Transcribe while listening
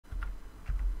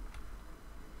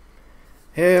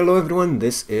Hello everyone,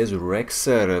 this is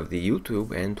Rexer of the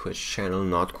YouTube and Twitch channel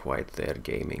Not Quite There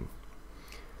Gaming.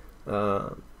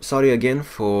 Sorry again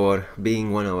for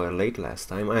being 1 hour late last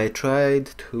time. I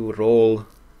tried to roll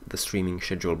the streaming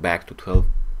schedule back to 12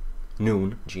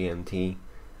 noon GMT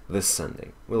this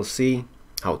Sunday. We'll see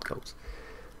how it goes.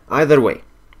 Either way,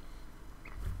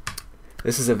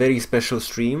 this is a very special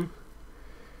stream,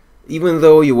 even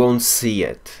though you won't see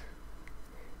it.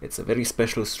 It's a very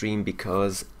special stream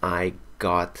because I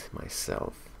got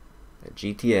myself a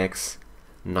GTX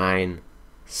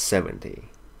 970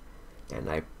 and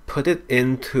I put it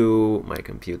into my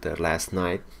computer last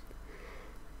night.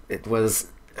 It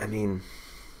was,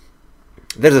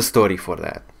 there's a story for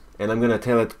that and I'm gonna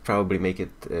tell it, probably make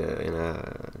it in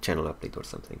a channel update or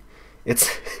something. It's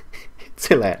it's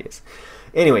hilarious.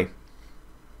 Anyway,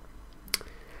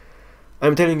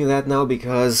 I'm telling you that now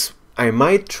because I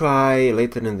might try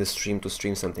later in the stream to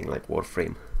stream something like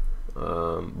Warframe,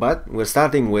 but we're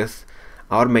starting with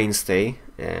our mainstay,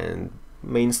 and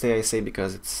mainstay I say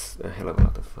because it's a hell of a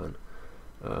lot of fun.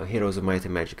 Heroes of Might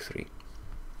and Magic 3.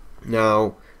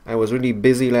 Now, I was really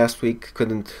busy last week,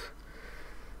 couldn't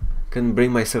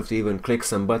bring myself to even click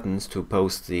some buttons to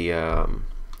post the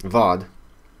VOD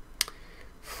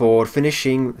for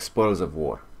finishing Spoils of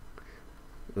War.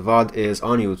 The VOD is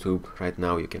on YouTube right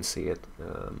now, you can see it.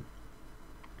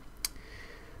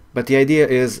 But the idea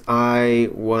is I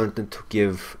wanted to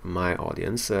give my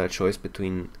audience a choice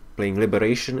between playing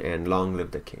Liberation and Long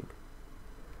Live the King.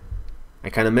 I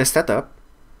kind of messed that up,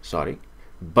 sorry,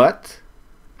 but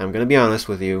I'm gonna be honest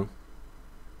with you,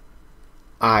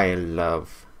 I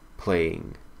love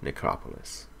playing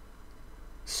Necropolis.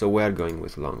 So we're going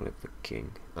with Long Live the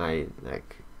King. I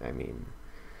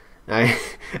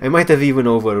might have even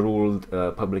overruled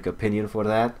public opinion for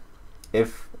that,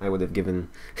 if I would have given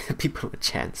people a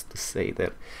chance to say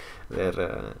their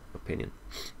opinion.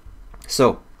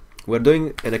 So, we're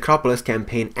doing a Necropolis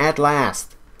campaign at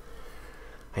last.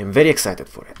 I'm very excited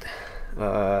for it.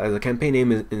 The campaign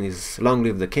name is Long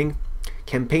Live the King.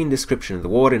 Campaign description: the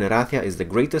war in Erathia is the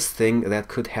greatest thing that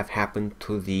could have happened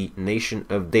to the nation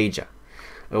of Deja.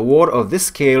 A war of this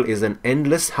scale is an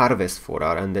endless harvest for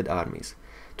our undead armies.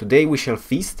 Today we shall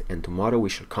feast, and tomorrow we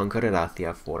shall conquer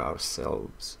Erathia for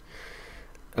ourselves.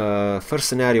 First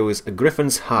scenario is a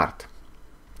Gryphon's Heart.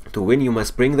 To win, you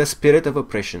must bring the spirit of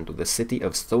oppression to the city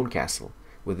of Stone Castle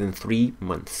within 3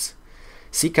 months.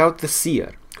 Seek out the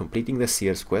Seer. Completing the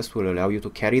Seer's quest will allow you to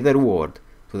carry the reward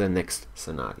to the next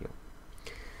scenario.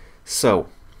 So,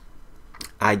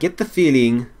 I get the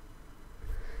feeling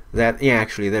that, yeah,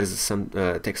 actually there's some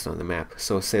text on the map.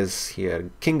 So it says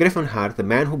here, King Gryphon Heart, the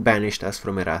man who banished us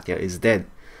from Erathia, is dead.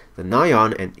 The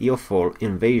Nyan and Eofor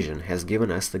invasion has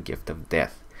given us the gift of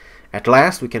death. At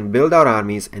last we can build our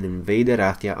armies and invade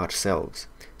Erathia ourselves.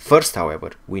 First,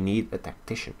 however, we need a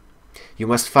tactician. You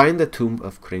must find the tomb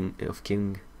of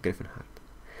King Gryphon Heart.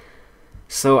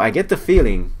 So I get the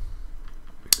feeling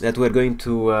that we're going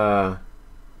to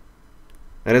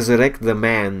resurrect the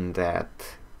man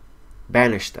that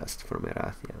banished us from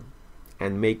Erathia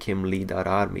and make him lead our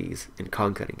armies in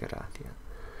conquering Erathia.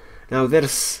 Now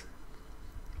there's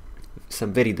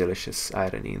some very delicious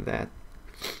irony in that,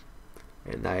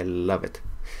 and I love it.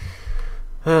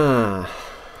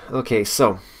 Okay,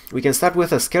 so we can start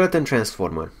with a Skeleton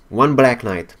Transformer, 1 Black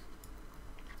Knight,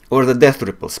 or the Death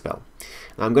Ripple spell.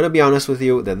 Now, I'm gonna be honest with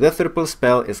you, the Death Ripple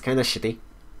spell is kinda shitty.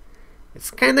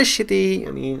 It's kinda shitty.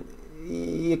 I mean,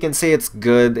 you can say it's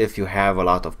good if you have a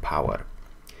lot of power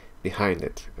behind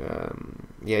it.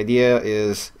 The idea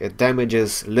is it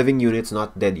damages living units,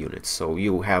 not dead units. So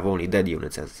you have only dead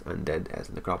units as undead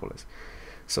as Necropolis.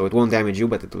 So it won't damage you,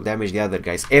 but it will damage the other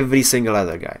guys, every single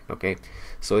other guy. Okay,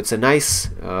 so it's a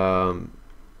nice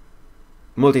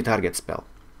multi-target spell,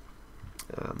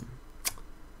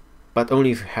 but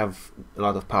only if you have a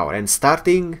lot of power. And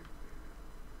starting,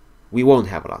 we won't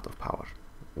have a lot of power.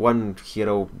 One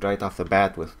hero right off the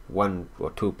bat with 1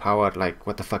 or 2 power, like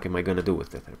what the fuck am I gonna do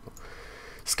with Death Ripple?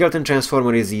 Skeleton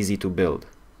Transformer is easy to build.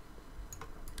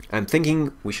 I'm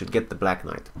thinking we should get the Black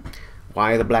Knight.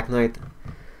 Why the Black Knight?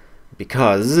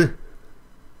 Because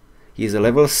he's a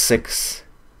level 6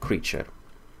 creature.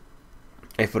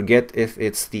 I forget if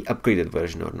it's the upgraded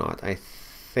version or not. I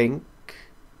think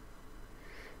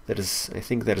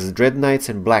there's Dread Knights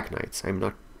and Black Knights. I'm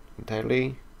not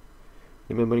entirely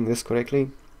remembering this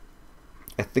correctly.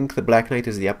 I think the Black Knight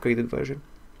is the upgraded version,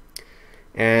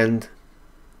 and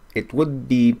it would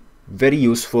be very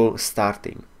useful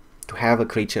starting to have a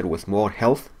creature with more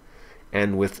health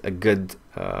and with a good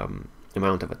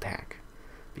amount of attack,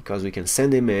 because we can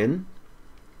send him in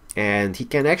and he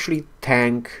can actually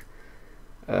tank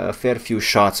a fair few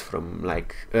shots from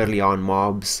like early on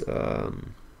mobs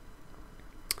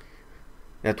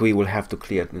that we will have to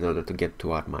clear in order to get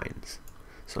to our mines.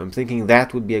 So I'm thinking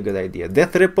that would be a good idea.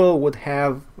 Death Ripple would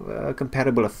have a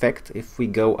comparable effect if we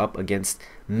go up against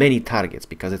many targets,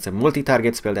 because it's a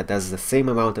multi-target spell that does the same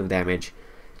amount of damage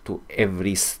to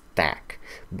every stack.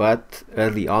 But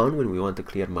early on, when we want to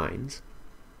clear mines,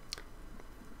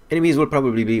 enemies will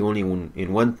probably be only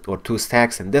in 1 or 2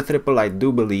 stacks, and Death Ripple, I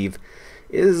do believe,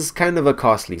 is kind of a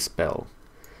costly spell.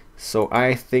 So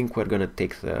I think we're gonna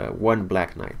take the 1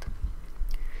 Black Knight.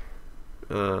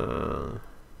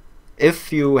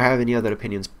 If you have any other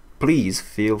opinions, please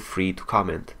feel free to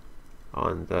comment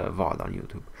on the VOD on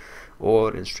YouTube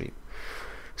or in stream.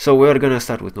 So we're gonna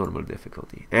start with normal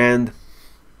difficulty, and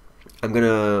I'm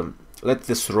gonna let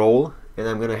this roll, and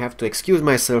I'm gonna have to excuse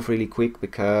myself really quick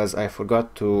because I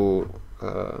forgot to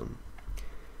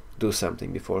do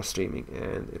something before streaming,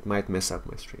 and it might mess up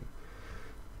my stream.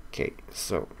 Okay,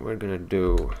 so we're gonna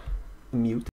do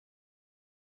mute.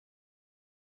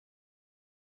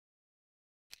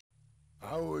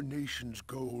 Our nation's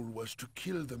goal was to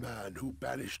kill the man who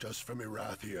banished us from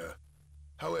Erathia.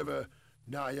 However,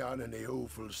 Nyan and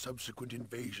Eophal's subsequent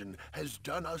invasion has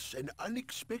done us an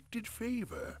unexpected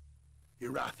favor.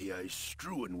 Erathia is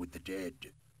strewn with the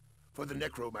dead. For the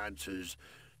necromancers,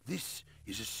 this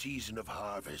is a season of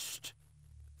harvest.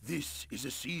 This is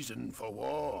a season for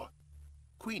war.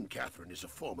 Queen Catherine is a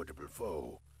formidable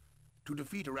foe. To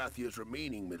defeat Erathia's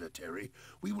remaining military,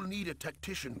 we will need a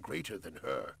tactician greater than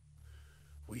her.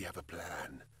 We have a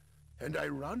plan, an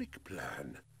ironic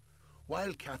plan.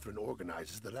 While Catherine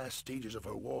organizes the last stages of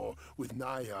her war with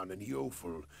Nyan and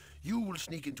Eophel, you will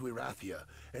sneak into Erathia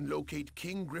and locate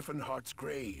King Gryphon's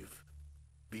grave.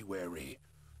 Be wary.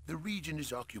 The region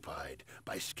is occupied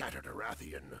by scattered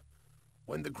Erathian.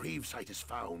 When the gravesite is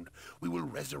found, we will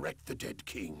resurrect the dead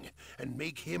king and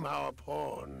make him our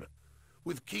pawn.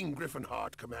 With King Gryphon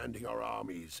commanding our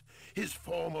armies, his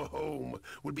former home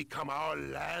will become our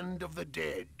land of the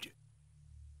dead.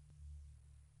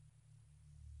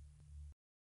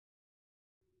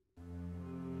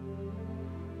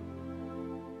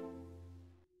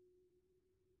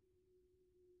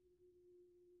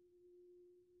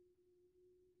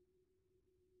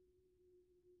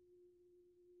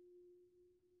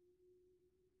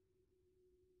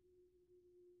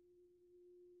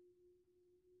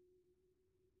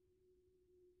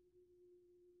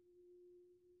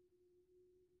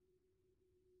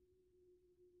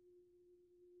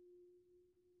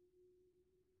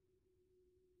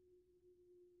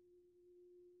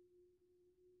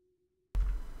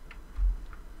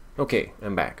 Okay,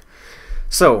 I'm back.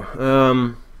 So,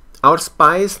 our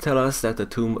spies tell us that the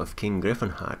tomb of King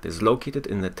Gryphon is located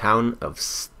in the town of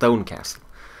Stonecastle,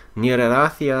 near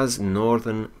Erathia's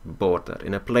northern border,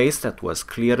 in a place that was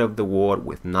clear of the war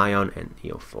with Nyan and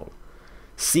Eophel.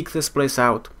 Seek this place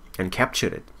out and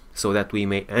capture it, so that we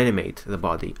may animate the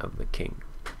body of the king.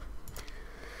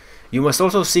 You must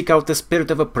also seek out the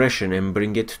spirit of oppression and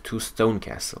bring it to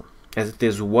Stonecastle, as it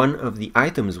is one of the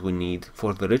items we need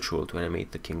for the ritual to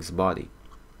animate the king's body.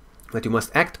 But you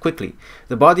must act quickly.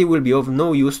 The body will be of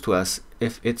no use to us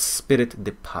if its spirit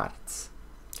departs.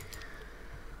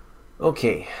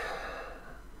 Okay.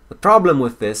 The problem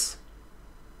with this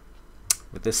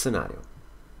scenario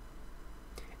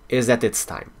is that it's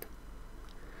timed.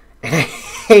 And I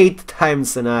hate timed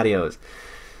scenarios.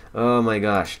 Oh my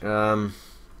gosh.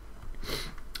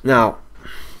 Now,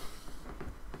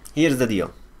 here's the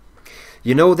deal.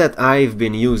 You know that I've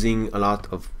been using a lot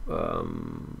of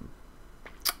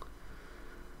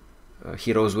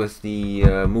heroes with the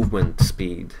movement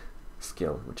speed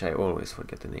skill, which I always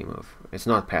forget the name of. It's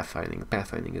not pathfinding.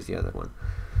 Pathfinding is the other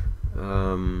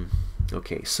one.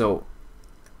 Okay, so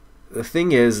the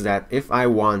thing is that if I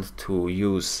want to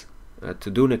use to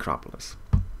do Necropolis,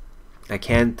 I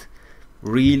can't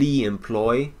really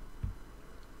employ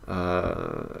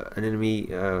an enemy,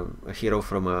 a hero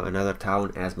from another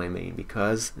town as my main,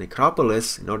 because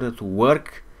Necropolis, in order to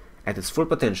work at its full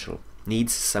potential,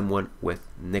 needs someone with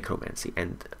necromancy,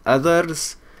 and other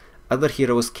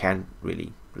heroes can't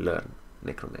really learn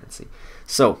necromancy.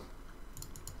 So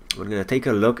we're gonna take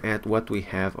a look at what we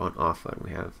have on offer. We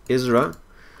have Isra.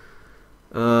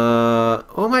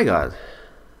 Oh my god,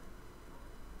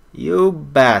 you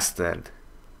bastard.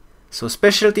 So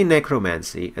specialty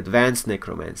necromancy, advanced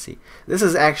necromancy. This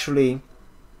is actually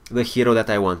the hero that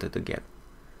I wanted to get.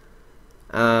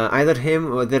 Either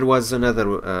him or there was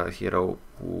another hero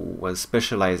who was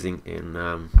specializing in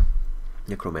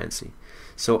necromancy.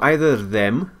 So either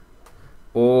them,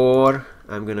 or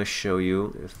I'm gonna show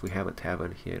you if we have a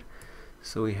tavern here.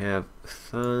 So we have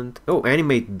Thunt. Oh,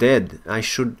 animate dead. I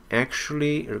should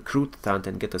actually recruit Thunt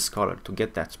and get a scholar to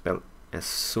get that spell as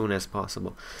soon as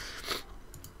possible.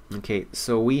 Okay,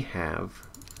 so we have,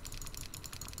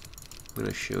 I'm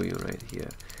gonna show you right here.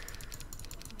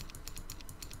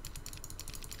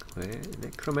 Where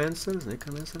necromancers,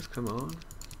 come on.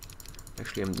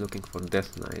 Actually, I'm looking for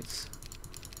death knights.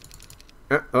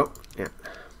 Oh, yeah.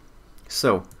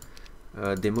 So,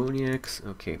 demoniacs.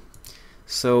 Okay.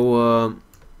 So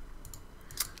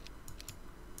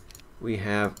we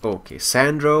have, okay,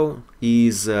 Sandro.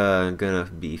 He's gonna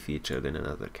be featured in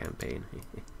another campaign.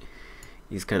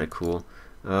 He's kind of cool.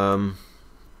 Yeah,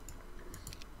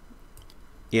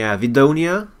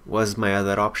 Vidonia was my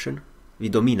other option.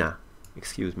 Vidomina,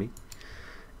 excuse me.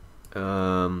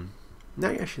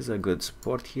 Yeah, she's a good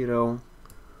support hero.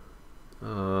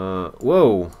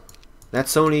 Whoa,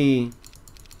 that's all we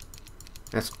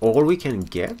can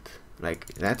get. Like,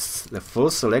 that's the full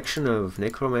selection of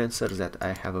necromancers that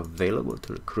I have available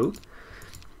to recruit.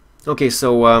 Okay,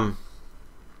 so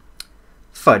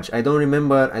fudge. I don't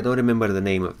remember the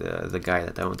name of the guy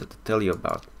that I wanted to tell you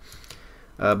about.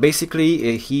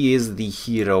 Basically, he is the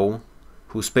hero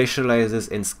who specializes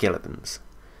in skeletons.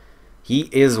 He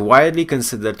is widely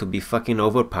considered to be fucking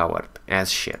overpowered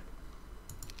as shit.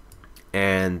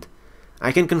 And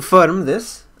I can confirm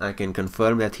this. I can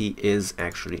confirm that he is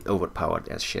actually overpowered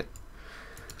as shit.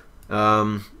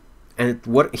 And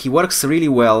he works really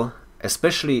well,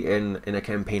 especially in a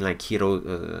campaign like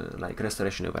like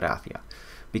Restoration of Erathia,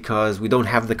 because we don't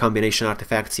have the combination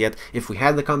artifacts yet. If we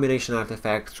had the combination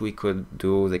artifacts, we could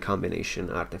do the combination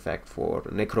artifact for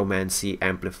necromancy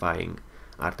amplifying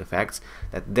artifacts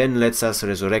that then lets us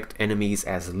resurrect enemies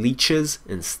as leeches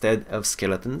instead of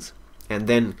skeletons, and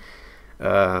then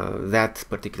that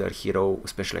particular hero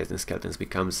specialized in skeletons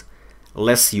becomes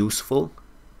less useful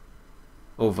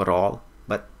overall,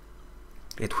 but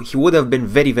he would have been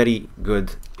very, very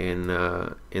good in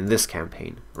this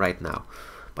campaign right now.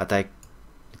 But it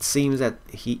seems that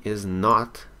he is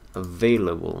not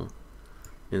available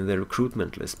in the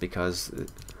recruitment list, because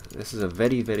this is a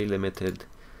very, very limited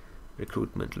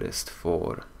recruitment list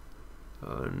for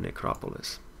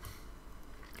Necropolis.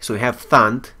 So we have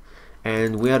Thant,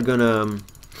 and we're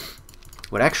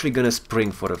actually gonna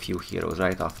spring for a few heroes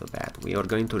right off the bat. We are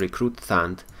going to recruit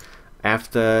Thant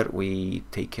after we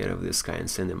take care of this guy and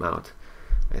send him out,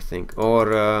 I think,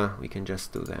 or we can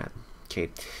just do that.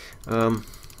 Okay, we're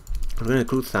gonna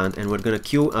recruit Thant, and we're gonna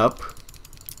queue up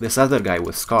this other guy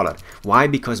with Scholar. Why?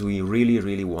 Because we really,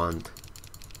 really want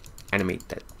Animate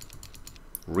Dead.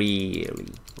 Really,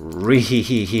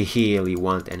 really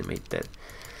want Animate Dead.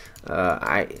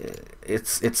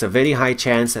 It's a very high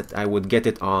chance that I would get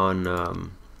it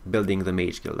on building the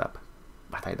Mage Guild up,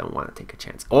 but I don't want to take a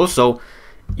chance. Also,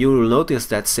 you will notice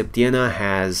that Septiena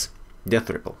has Death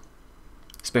Ripple,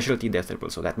 specialty Death Ripple,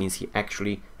 so that means he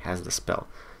actually has the spell.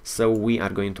 So we are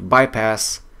going to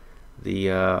bypass the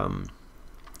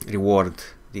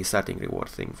the starting reward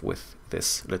thing with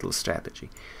this little strategy.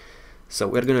 So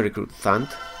we're going to recruit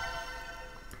Thant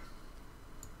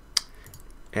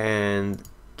and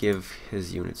give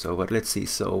his units over. Let's see.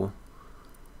 So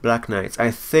Black Knights,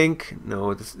 I think,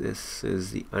 no, this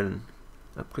is the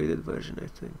upgraded version, I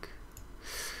think.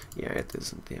 Yeah, it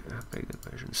isn't the upgraded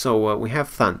version. So we have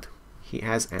Thant. He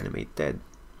has Animate Dead.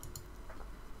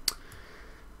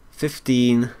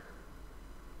 15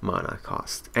 mana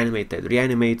cost. Animate Dead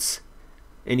reanimates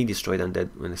any destroyed undead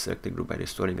when the selected group by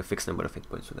restoring a fixed number of hit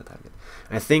points to the target.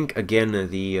 I think, again,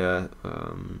 the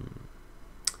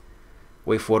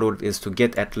way forward is to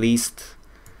get at least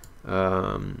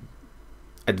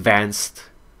advanced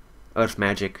earth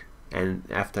magic, and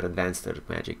after advanced earth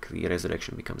magic the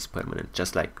resurrection becomes permanent,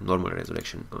 just like normal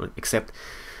resurrection, except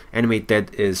Animate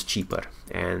Dead is cheaper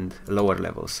and lower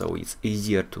level, so it's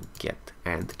easier to get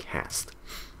and cast.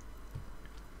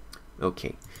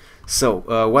 Okay, so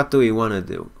what do we want to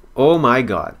do? Oh my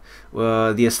god,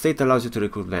 the estate allows you to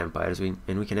recruit vampires, and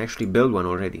we can actually build one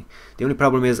already. The only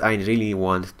problem is I really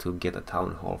want to get a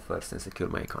town hall first and secure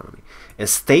my economy.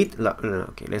 Estate,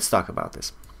 okay, let's talk about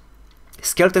this.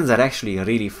 Skeletons are actually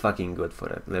really fucking good for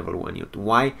a level 1 unit.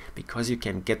 Why? Because you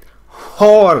can get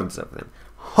hordes of them.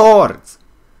 Hordes!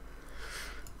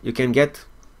 You can get...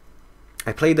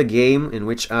 I played a game in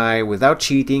which I, without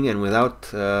cheating and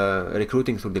without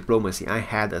recruiting through diplomacy, I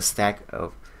had a stack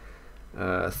of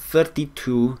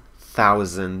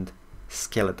 32,000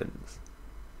 skeletons.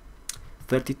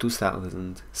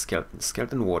 32,000 skeletons.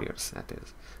 Skeleton warriors, that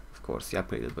is. Of course, the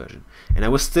upgraded version. And I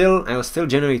was still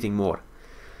generating more.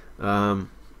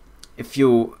 If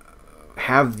you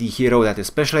have the hero that is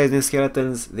specialized in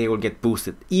skeletons, they will get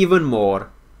boosted even more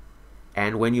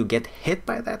and when you get hit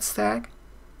by that stack,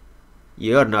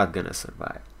 you're not gonna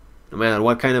survive. No matter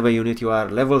what kind of a unit you are,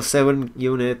 level 7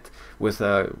 unit with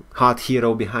a hot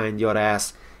hero behind your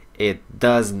ass, it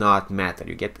does not matter.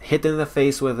 You get hit in the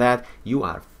face with that, you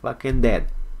are fucking dead.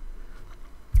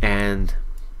 And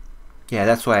yeah,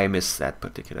 that's why I miss that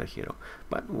particular hero.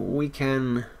 But we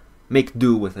can make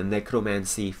do with a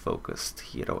necromancy focused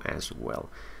hero as well.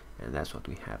 And that's what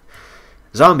we have.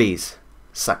 Zombies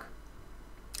suck.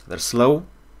 They're slow.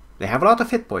 They have a lot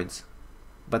of hit points,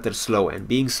 but they're slow. And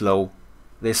being slow,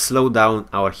 they slow down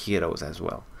our heroes as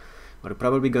well. We're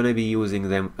probably going to be using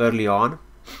them early on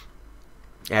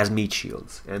as meat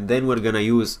shields. And then we're going to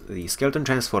use the Skeleton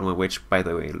Transformer, which, by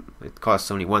the way, it costs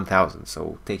only 1,000.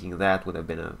 So taking that would have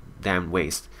been a damn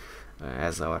waste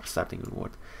as our starting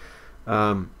reward.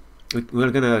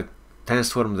 We're going to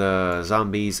transform the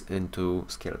zombies into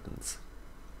skeletons.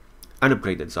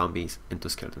 Unupgraded zombies into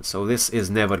skeletons. So this is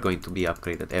never going to be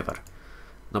upgraded ever.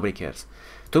 Nobody cares.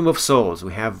 Tomb of Souls.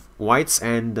 We have Wights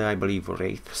and I believe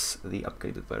Wraiths, the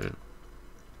upgraded version.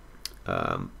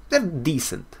 They're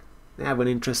decent. They have an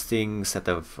interesting set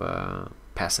of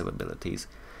passive abilities.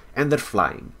 And they're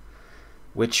flying,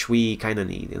 which we kind of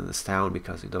need in this town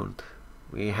because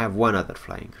we have one other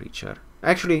flying creature.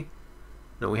 Actually,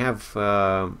 no, we have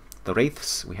the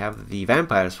Wraiths, we have the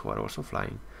Vampires who are also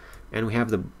flying, and we have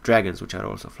the Dragons which are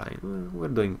also flying. We're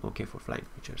doing okay for flying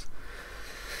creatures.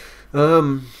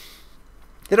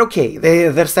 They're okay.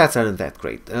 Their stats aren't that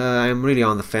great. I'm really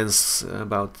on the fence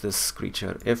about this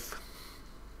creature. If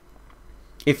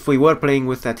we were playing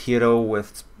with that hero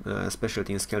with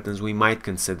specialty in skeletons, we might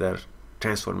consider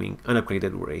transforming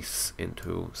unupgraded Wraiths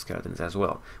into skeletons as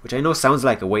well, which I know sounds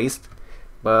like a waste,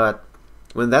 but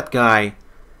when that guy,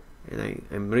 and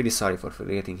I'm really sorry for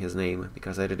forgetting his name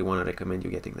because I really want to recommend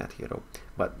you getting that hero,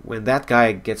 but when that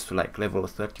guy gets to like level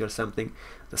 30 or something,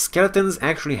 the skeletons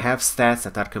actually have stats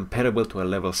that are comparable to a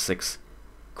level 6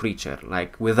 creature,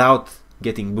 like without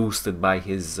getting boosted by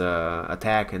his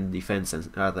attack and defense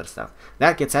and other stuff.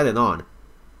 That gets added on,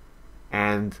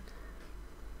 and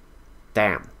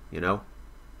damn, you know.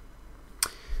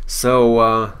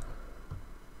 So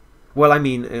well, I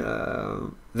mean,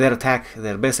 their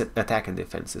base attack and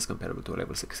defense is comparable to a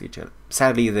level 6 creature.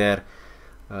 Sadly, their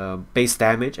base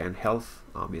damage and health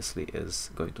obviously is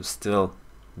going to still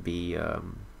be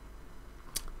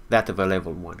that of a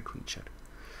level 1 creature,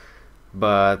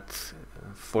 but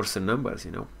force in numbers,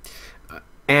 you know.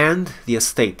 And the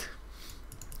estate,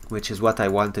 which is what I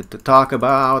wanted to talk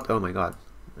about. Oh my god,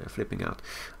 I'm flipping out.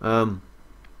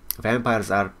 Vampires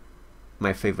are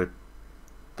my favorite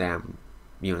damn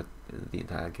unit in the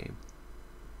entire game.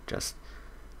 Just,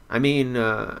 I mean,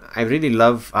 I really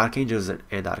love Archangels and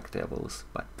Archdevils,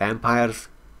 but vampires,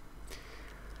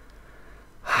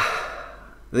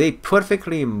 they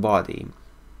perfectly embody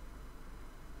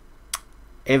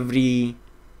every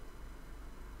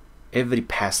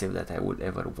passive that I would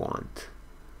ever want,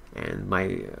 and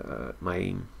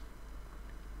my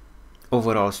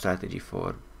overall strategy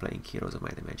for playing Heroes of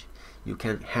Might and Magic. You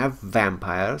can have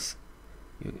vampires,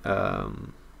 I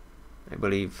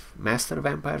believe Master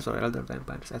Vampires or Elder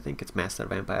Vampires. I think it's Master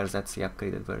Vampires, that's the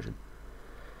upgraded version.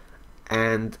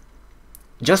 And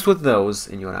just with those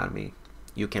in your army,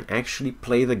 you can actually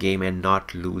play the game and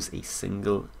not lose a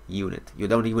single unit. You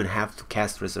don't even have to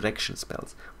cast resurrection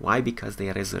spells. Why? Because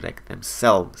they resurrect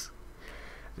themselves.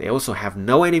 They also have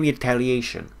no enemy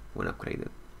retaliation when upgraded.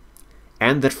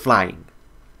 And they're flying.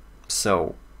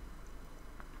 So,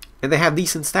 and they have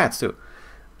decent stats too.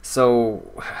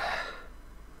 So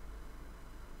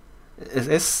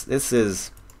this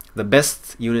is the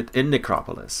best unit in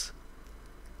Necropolis,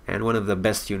 and one of the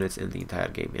best units in the entire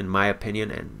game, in my opinion,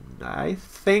 and I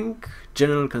think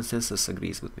general consensus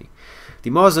agrees with me. The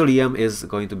Mausoleum is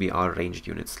going to be our ranged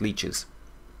units, leeches.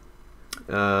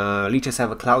 Leeches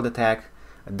have a cloud attack,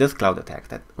 a death cloud attack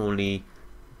that only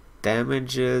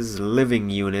damages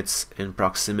living units in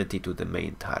proximity to the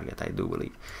main target, I do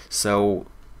believe. So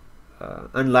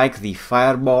unlike the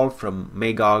fireball from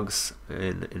Magog's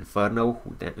in Inferno,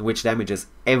 which damages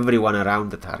everyone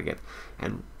around the target,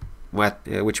 and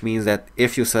which means that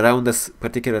if you surround this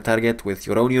particular target with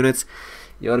your own units,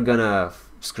 you're gonna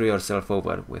screw yourself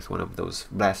over with one of those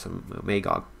blasts from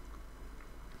Magog.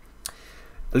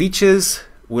 Leeches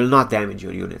will not damage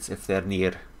your units if they're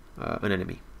near an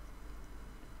enemy,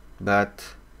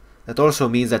 but that also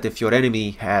means that if your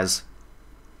enemy has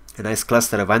a nice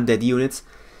cluster of undead units,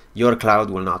 your cloud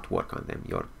will not work on them,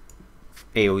 your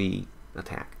AoE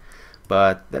attack.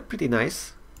 But they're pretty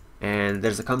nice, and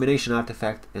there's a combination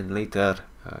artifact in later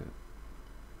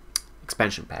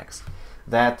expansion packs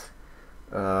that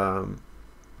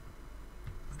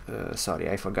sorry,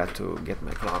 I forgot to get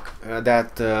my clock.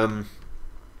 That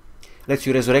lets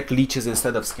you resurrect leeches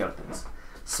instead of skeletons.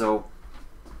 So,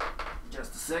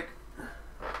 just a sec.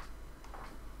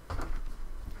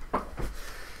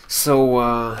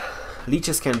 So,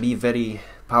 leeches can be very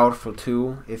powerful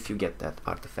too if you get that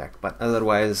artifact, but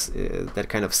otherwise they're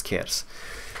kind of scarce.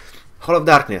 Hall of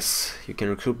Darkness, you can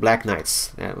recruit Black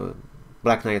Knights.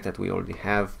 Black Knight that we already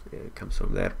have comes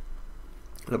from there.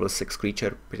 Level 6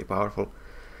 creature, pretty powerful.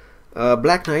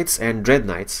 Black Knights and Dread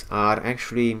Knights are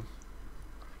actually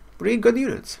pretty good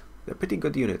units. They're pretty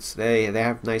good units. They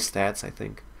have nice stats, I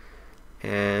think,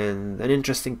 and an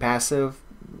interesting passive,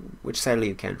 which sadly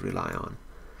you can't rely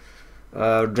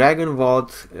on. Dragon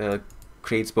Vault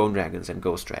creates Bone Dragons and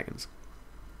Ghost Dragons.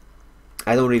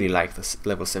 I don't really like this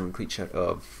level 7 creature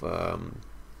of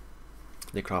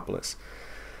Necropolis,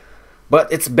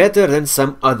 but it's better than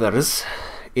some others.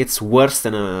 It's worse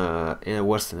than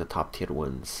the top tier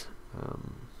ones.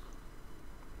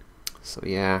 So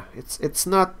yeah, it's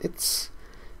not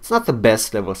the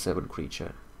best level 7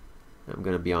 creature. I'm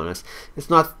gonna be honest. It's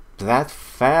not that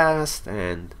fast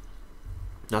and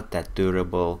not that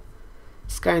durable.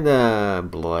 It's kinda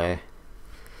bleh.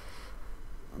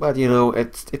 But you know,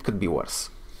 it could be worse.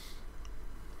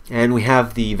 And we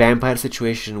have the vampire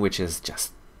situation, which is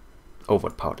just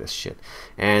overpowered as shit.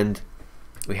 And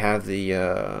we have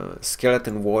the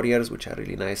skeleton warriors, which are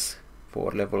really nice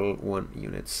for level 1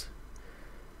 units.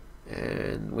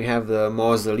 And we have the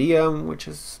mausoleum, which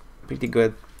is pretty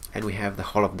good. And we have the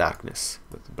Hall of Darkness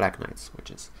with Black Knights, which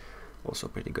is also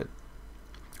pretty good.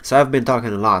 So I've been talking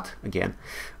a lot again.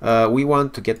 We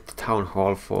want to get the Town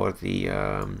Hall for the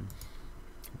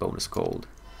bonus gold.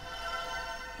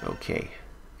 Okay,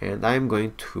 and I'm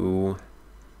going to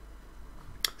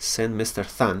send Mr.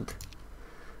 Thunt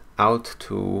out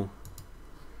to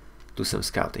do some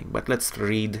scouting, but let's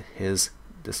read his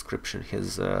description,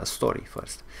 his story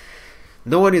first.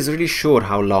 No one is really sure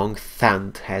how long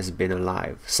Thunt has been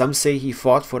alive. Some say he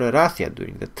fought for Erathia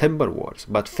during the Timber Wars,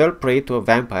 but fell prey to a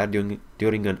vampire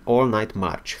during an all-night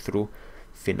march through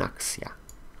Phynaxia.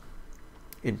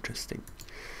 Interesting.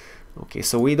 Okay,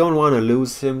 so we don't want to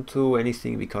lose him to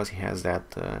anything because he has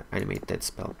that animate dead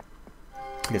spell.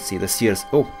 Let's see, the Seers.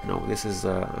 Oh, no, this is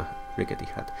a rickety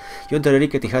hut. You enter a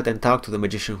rickety hut and talk to the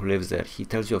magician who lives there. He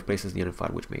tells you of places near and far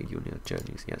which made you near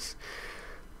journeys. Yes.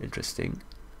 Interesting.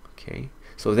 Okay,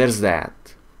 so there's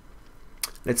that.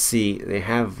 Let's see, they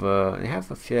have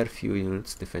a fair few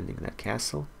units defending that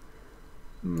castle.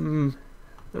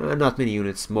 Not many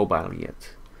units mobile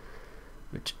yet,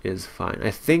 which is fine. I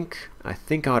think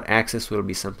our access will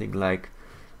be something like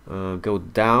go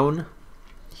down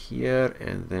here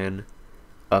and then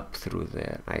up through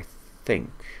there. I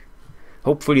think.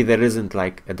 Hopefully there isn't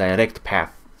like a direct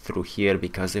path through here,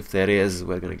 because if there is,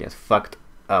 we're gonna get fucked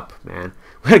up, man.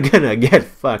 We're gonna get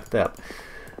fucked up.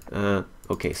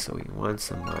 Okay, so we want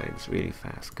some mines really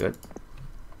fast. Good.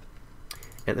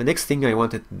 And the next thing I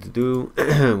wanted to do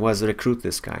was recruit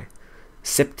this guy,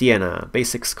 Septiena,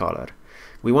 basic scholar.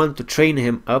 We want to train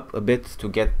him up a bit to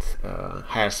get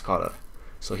higher scholar,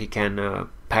 so he can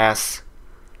pass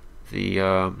the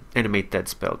animate dead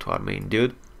spell to our main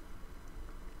dude.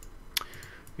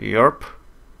 Yerp.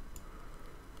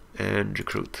 And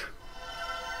recruit.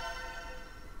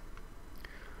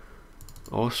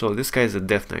 Also, this guy is a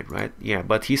Death Knight, right? Yeah,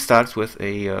 but he starts with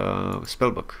a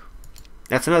spellbook.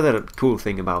 That's another cool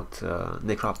thing about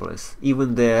Necropolis.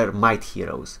 Even their might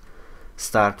heroes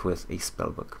start with a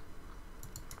spellbook.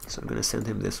 So I'm gonna send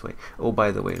him this way. Oh,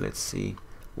 by the way, let's see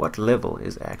what level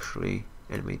is actually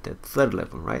animated. 3rd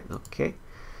level, right? Okay.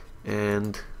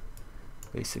 And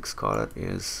basic scholar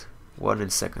is 1 in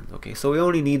 2nd. Okay, so we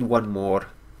only need one more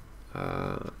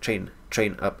train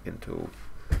up into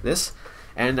this.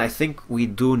 And I think we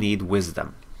do need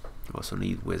wisdom. We also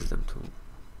need wisdom to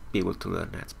be able to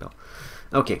learn that spell.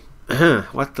 Okay,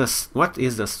 what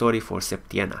is the story for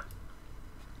Septiena?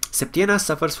 Septiena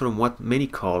suffers from what many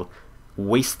call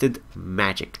wasted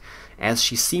magic, as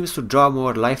she seems to draw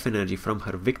more life energy from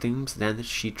her victims than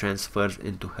she transfers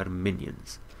into her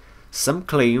minions. Some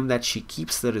claim that she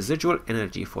keeps the residual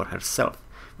energy for herself,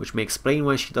 which may explain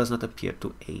why she does not appear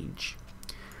to age.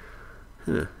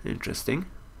 Interesting.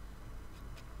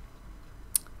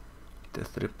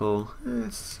 Death Ripple,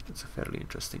 it's a fairly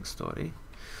interesting story.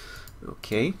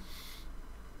 Okay.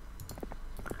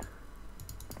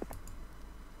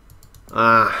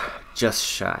 Just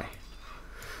shy.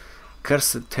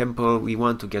 Cursed Temple, we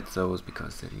want to get those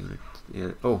because they're unit.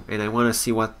 Yeah. Oh, and I want to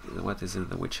see what is in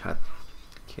the Witch Hut.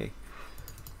 Okay.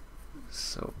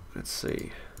 So let's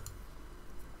see.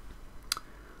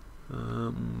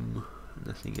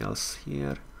 Nothing else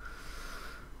here.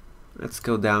 let's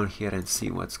go down here and see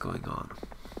what's going on.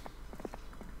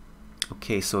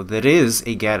 Okay, so there is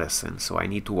a garrison, so I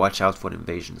need to watch out for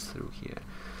invasions through here.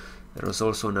 There was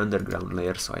also an underground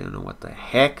layer, so I don't know what the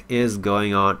heck is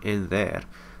going on in there,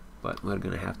 but we're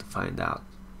gonna have to find out.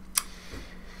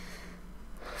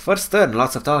 First turn,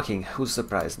 lots of talking. Who's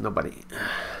surprised? Nobody.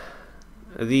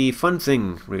 The fun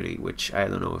thing, really, which I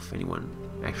don't know if anyone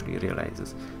actually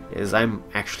realizes, is I'm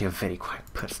actually a very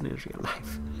quiet person in real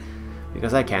life.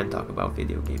 Because I can't talk about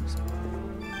video games.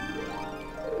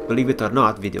 Believe it or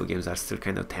not, video games are still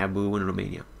kind of taboo in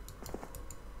Romania.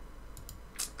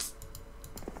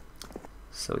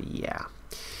 So yeah.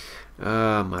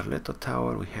 Marletto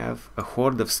Tower, we have a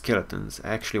horde of skeletons. I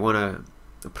actually want to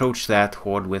approach that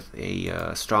horde with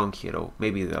a strong hero.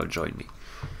 Maybe they'll join me,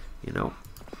 you know.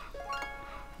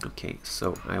 Okay,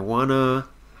 so I wanna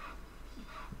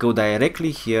go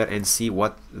directly here and see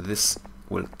what this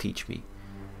will teach me.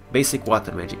 Basic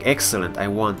water magic, excellent, I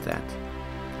want that.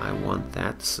 I want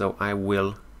that, so I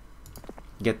will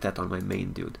get that on my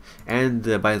main dude.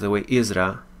 And by the way,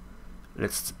 Isra,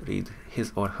 let's read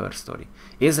his or her story.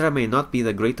 Isra may not be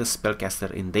the greatest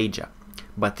spellcaster in Deja,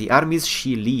 but the armies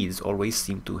she leads always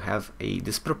seem to have a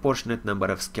disproportionate number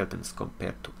of skeletons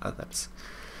compared to others.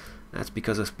 That's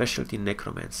because of specialty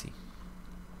necromancy.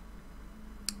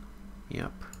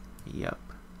 Yep.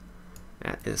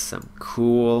 That is some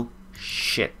cool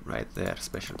shit right there,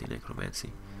 specialty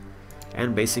necromancy.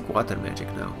 And basic water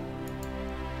magic now.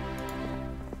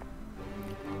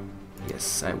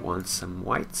 Yes, I want some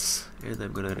whites, and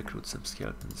I'm gonna recruit some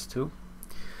skeletons too.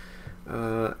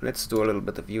 Let's do a little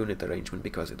bit of unit arrangement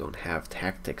because we don't have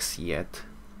tactics yet.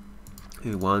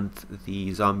 We want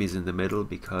the zombies in the middle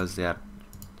because they are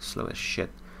slow as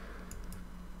shit.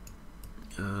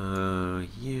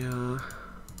 Yeah.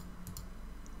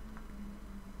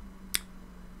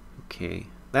 Okay,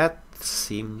 that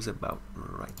seems about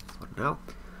right for now.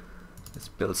 Let's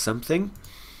build something.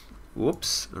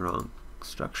 Whoops, wrong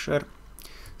structure.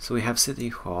 So we have city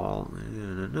hall.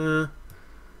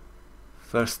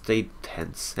 First aid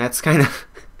tents. That's kind of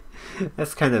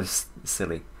that's kind of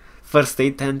silly. First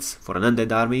aid tents for an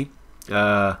undead army.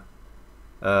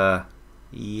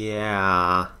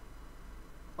 Yeah.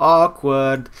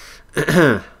 Awkward.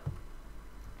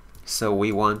 So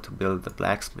we want to build the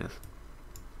blacksmith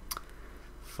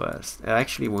first.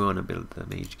 Actually, we want to build the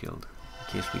mage guild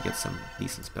in case we get some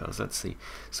decent spells. Let's see.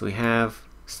 So we have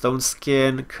stone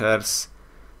skin, curse,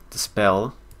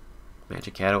 dispel,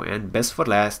 magic arrow, and best for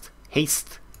last,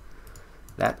 haste.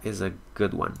 That is a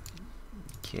good one.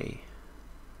 Okay.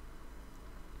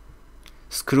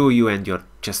 Screw you and your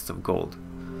chest of gold.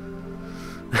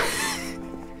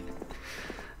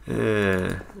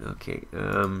 Okay.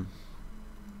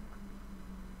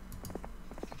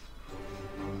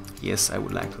 Yes, I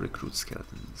would like to recruit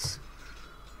skeletons.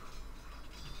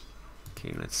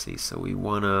 Okay, let's see. So we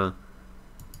wanna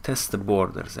test the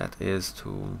borders. That is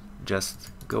to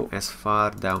just go as far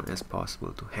down as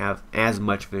possible to have as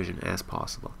much vision as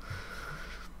possible.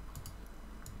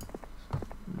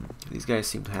 These guys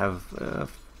seem to have a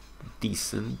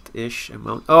decent-ish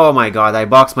amount. Oh my god, I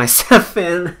boxed myself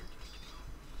in.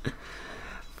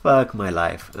 Fuck my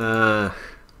life.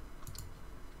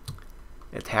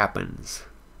 It happens.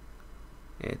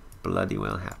 It bloody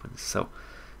well happens. So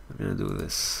I'm gonna do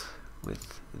this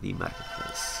with the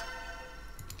marketplace.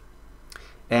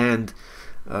 And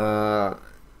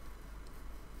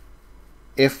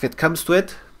if it comes to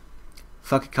it,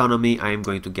 fuck economy, I am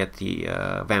going to get the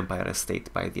vampire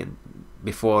estate by the end,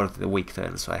 before the week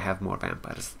turns, so I have more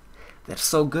vampires. They're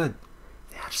so good.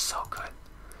 They are so good.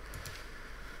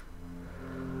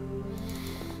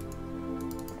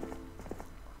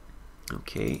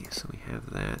 Okay, so we have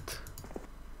that.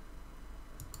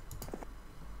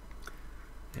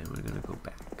 And we're gonna go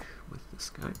back with this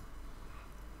guy.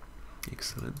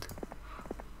 Excellent.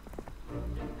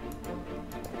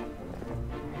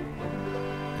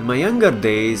 In my younger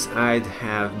days, I'd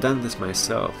have done this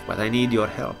myself, but I need your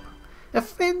help. A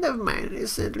friend of mine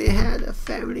recently had a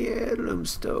family heirloom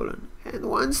stolen and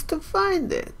wants to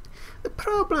find it. The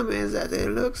problem is that it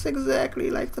looks exactly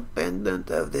like the pendant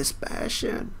of this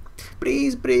passion.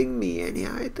 Please bring me any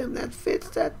item that fits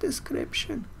that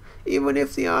description. Even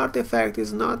if the artifact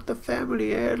is not the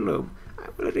family heirloom, I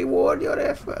will reward your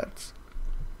efforts.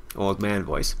 Old man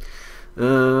voice.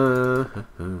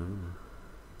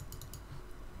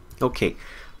 Okay.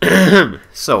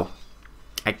 So,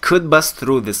 I could bust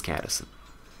through this garrison.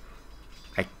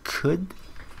 I could?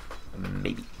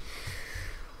 Maybe.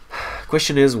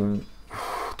 Question is,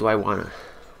 do I wanna?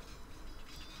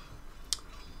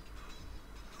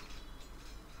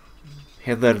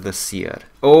 Heather the Seer.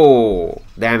 Oh,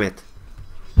 damn it.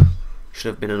 Should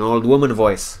have been an old woman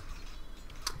voice.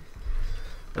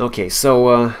 Okay, so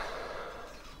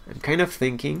I'm kind of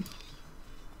thinking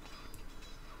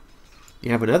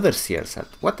you have another Seer set.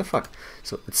 What the fuck?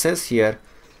 So it says here,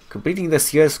 completing the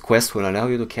Seer's quest will allow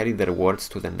you to carry the rewards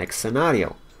to the next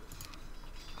scenario.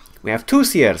 We have two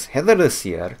Seers, Heather the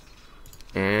Seer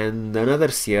and another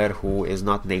Seer who is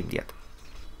not named yet.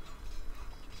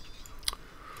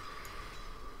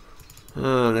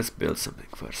 Let's build something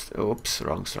first. Oops,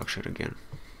 wrong structure again.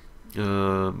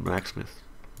 Blacksmith.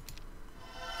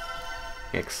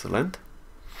 Excellent.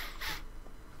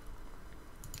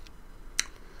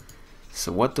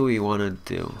 So what do we want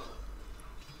to do?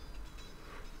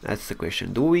 That's the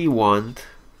question. Do we want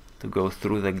to go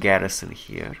through the garrison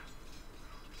here?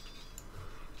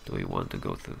 Do we want to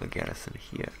go through the garrison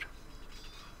here?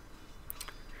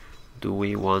 Do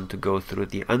we want to go through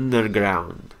the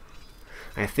underground?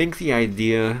 I think the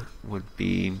idea would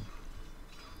be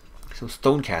so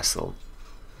Stone Castle.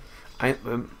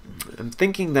 I'm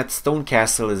thinking that Stone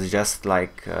Castle is just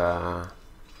like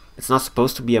it's not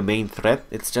supposed to be a main threat.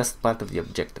 It's just part of the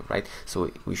objective, right?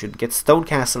 So we should get Stone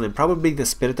Castle, and probably the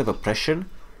Spirit of Oppression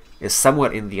is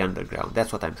somewhere in the underground.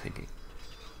 That's what I'm thinking.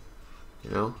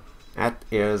 You know, that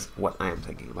is what I am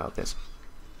thinking about this.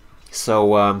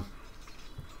 So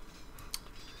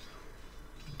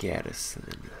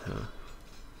garrison.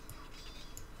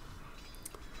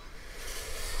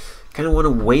 Kind of want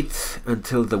to wait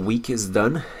until the week is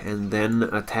done and then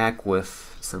attack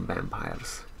with some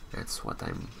vampires. That's what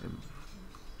I'm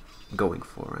going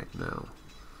for right now.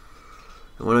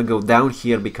 I want to go down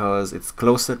here because it's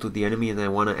closer to the enemy and I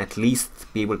want to at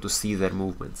least be able to see their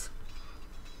movements.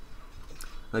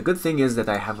 The good thing is that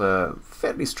I have a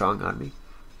fairly strong army.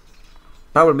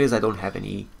 Problem is I don't have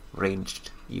any ranged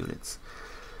units.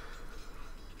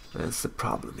 That's the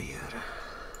problem here.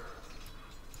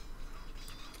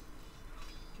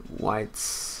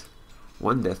 White's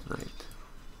one Death Knight.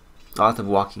 A lot of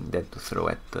Walking Dead to throw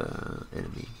at the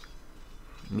enemy.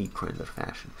 Meat render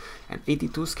fashion. And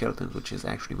 82 skeletons, which is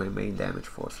actually my main damage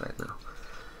force right now.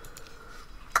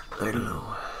 I don't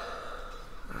know.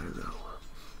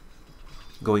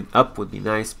 Going up would be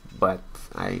nice, but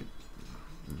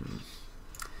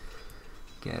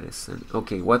garrison.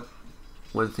 Okay, one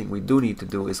thing we do need to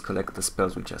do is collect the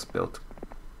spells we just built.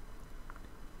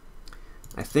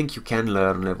 I think you can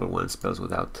learn level 1 spells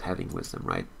without having wisdom,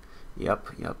 right? Yep.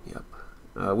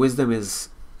 Wisdom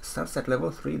starts at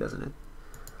level 3, doesn't it?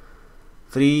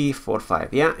 3, 4,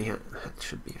 5. Yeah, that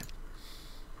should be it.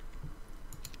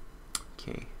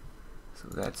 Okay, so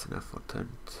that's enough for turn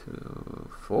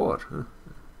 4. Huh?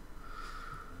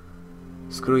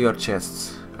 Screw your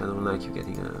chests. I don't like you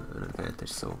getting an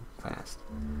advantage so fast.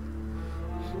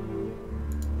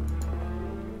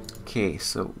 Okay,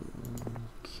 so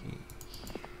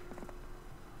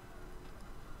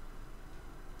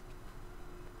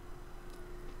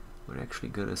we're actually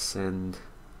gonna send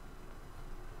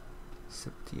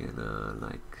Septiana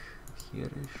like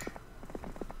here-ish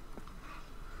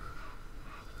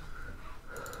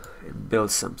and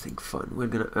build something fun. We're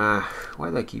gonna why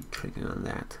do I keep clicking on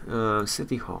that?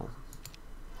 City Hall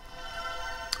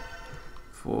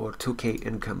for 2k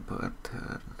income per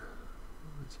turn.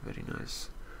 It's very nice.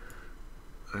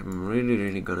 I'm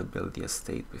really gonna build the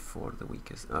estate before the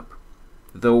week is up,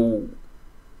 though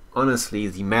honestly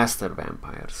the master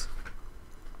vampires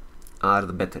are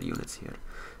the better units here,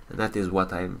 and that is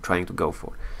what I'm trying to go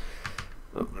for.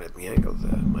 Oh, let me angle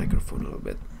the microphone a little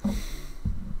bit.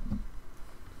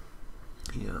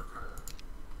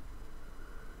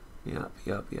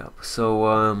 Yep. So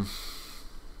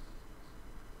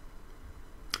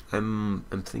I'm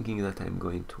thinking that I'm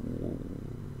going to.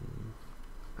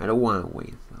 I don't want to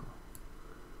wait though.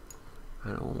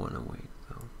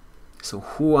 So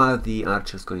who are the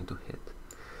archers going to hit?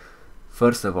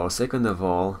 First of all. Second of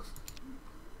all,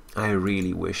 I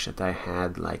really wish that I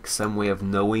had like some way of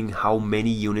knowing how many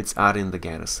units are in the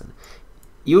garrison.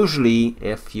 Usually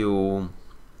if you...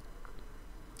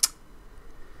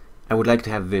 I would like to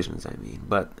have visions, I mean,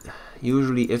 but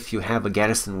usually if you have a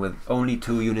garrison with only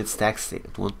 2 unit stacks,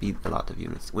 it won't be a lot of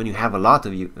units. When you have a lot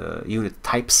of unit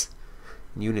types,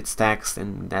 unit stacks,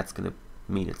 then that's gonna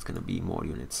mean it's gonna be more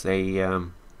units. They're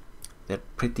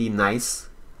pretty nice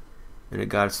in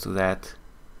regards to that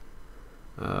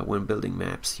when building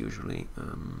maps usually.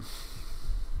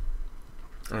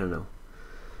 I don't know.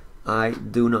 I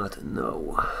do not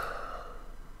know.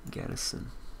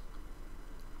 Garrison.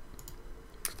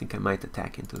 I think I might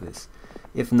attack into this.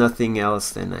 If nothing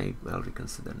else, then I'll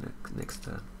reconsider next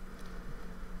turn.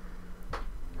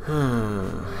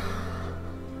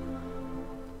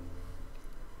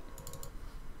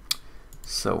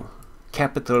 So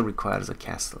capital requires a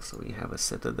castle, so we have a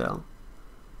citadel,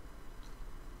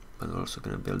 but we're also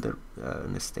going to build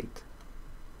an estate.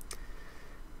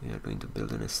 We are going to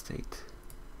build an estate.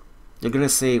 You're going to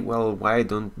say, well, why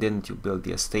didn't you build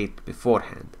the estate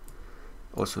beforehand?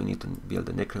 Also, we need to build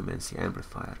a necromancy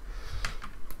amplifier.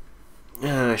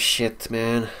 Ah, shit,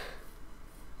 man.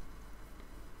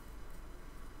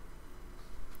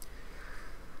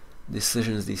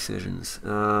 Decisions.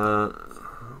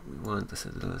 We want the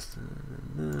citadel.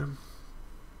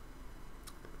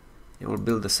 Yeah, we'll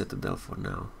build the citadel for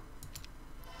now.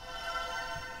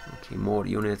 Okay, more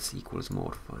units equals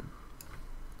more fun.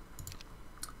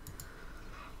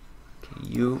 Okay,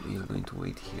 you're going to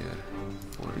wait here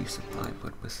for resupply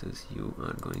purposes. You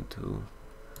are going to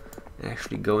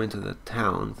actually go into the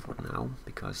town for now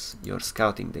because your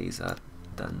scouting days are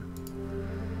done.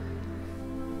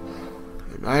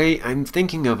 And I'm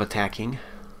thinking of attacking.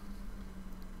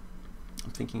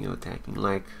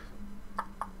 Like,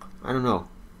 I don't know.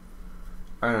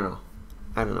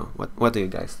 What do you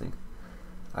guys think?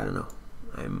 I don't know.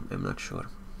 I'm not sure.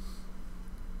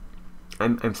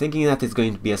 I'm thinking that it's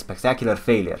going to be a spectacular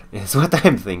failure. Is what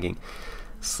I'm thinking.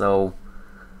 So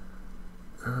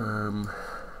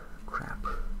crap.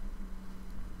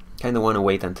 Kind of want to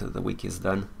wait until the week is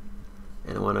done,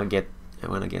 and I want to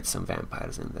get some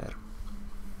vampires in there.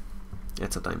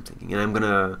 That's what I'm thinking. And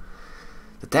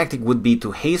the tactic would be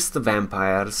to haste the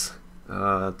vampires,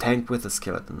 tank with the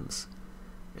skeletons,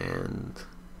 and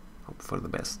hope for the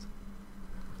best.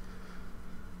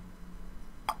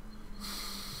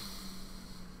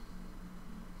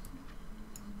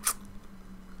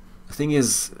 The thing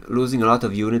is, losing a lot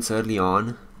of units early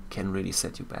on can really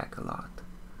set you back a lot.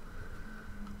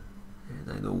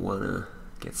 And I don't want to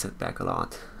get set back a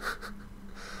lot.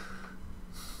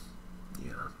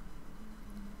 Yeah.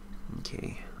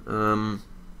 Okay.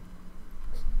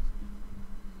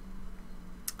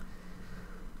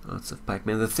 Lots of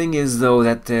pikemen. The thing is, though,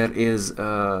 that there is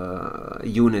a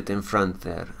unit in front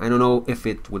there. I don't know if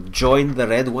it would join the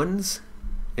red ones,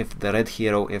 if the red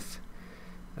hero, if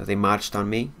they marched on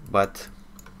me, but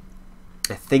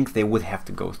I think they would have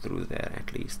to go through there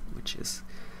at least, which is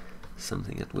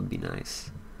something that would be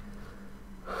nice.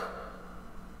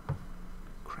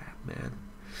 Crap, man.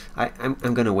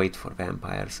 I'm gonna wait for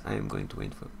vampires. I am going to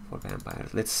wait for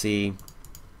vampires. Let's see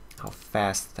how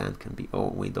fast that can be.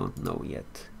 Oh, we don't know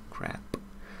yet. Crap.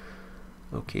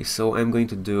 Okay, so I'm going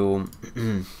to do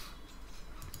I'm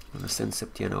gonna send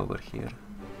Septian over here.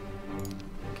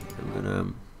 Okay, I'm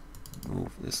gonna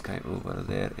move this guy over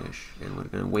there-ish, and we're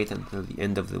gonna wait until the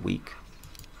end of the week.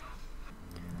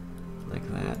 Like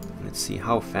that. Let's see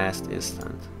how fast is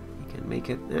stunned. He can make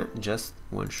it just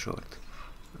one short.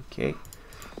 Okay,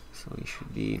 so he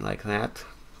should be like that.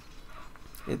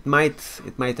 It might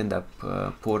end up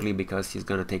poorly because he's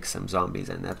gonna take some zombies,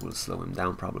 and that will slow him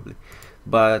down probably.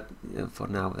 But for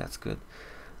now, that's good.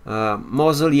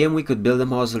 Mausoleum. We could build a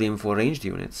mausoleum for ranged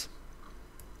units,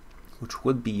 which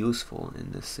would be useful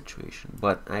in this situation.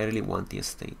 But I really want the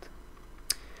estate.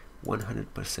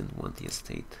 100% want the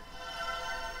estate.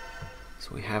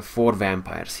 So we have 4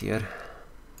 vampires here.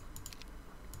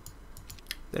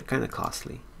 They're kind of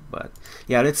costly, but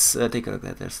yeah, let's take a look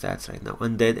at their stats right now.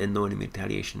 Undead and no enemy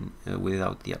retaliation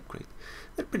without the upgrade.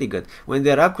 They're pretty good. When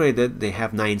they're upgraded, they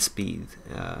have 9 speed,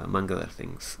 among other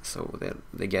things. So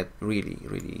they get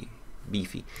really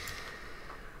beefy.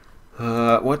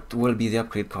 What will be the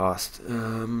upgrade cost?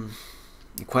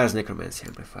 Requires necromancy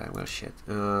amplifier. Well, shit.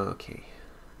 Okay,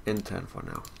 end turn for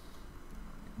now.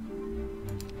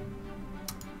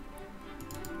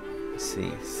 Let's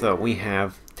see. So we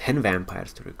have 10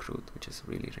 vampires to recruit, which is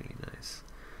really nice.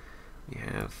 We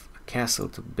have a castle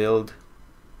to build,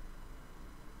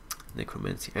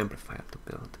 necromancy amplifier to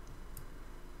build,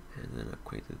 and then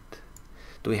upgraded.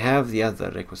 Do we have the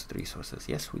other requisite resources?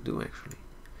 Yes, we do actually.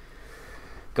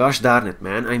 Gosh darn it,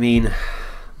 man. I mean,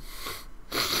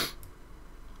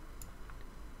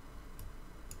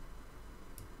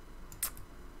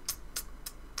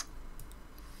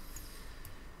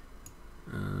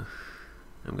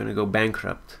 I'm gonna go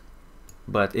bankrupt.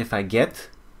 But if I get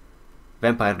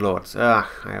Vampire Lords,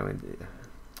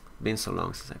 been so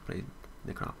long since I played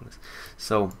Necropolis.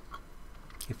 So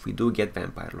if we do get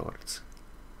Vampire Lords,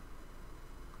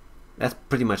 that's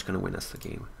pretty much gonna win us the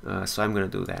game. So I'm gonna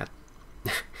do that.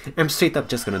 I'm straight up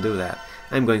just gonna do that.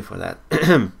 I'm going for that.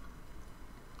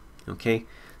 Okay,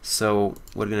 so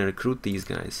we're gonna recruit these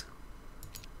guys.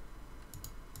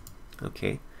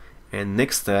 Okay, and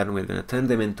next turn we're gonna turn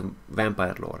them into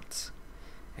Vampire Lords.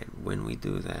 And when we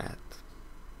do that,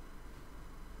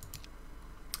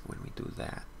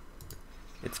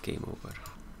 it's game over.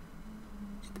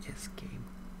 It is game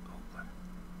over.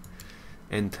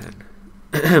 End turn.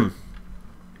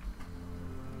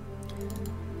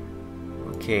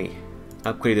 Okay,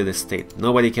 upgraded estate.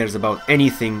 Nobody cares about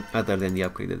anything other than the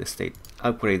upgraded estate.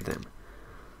 Upgrade them.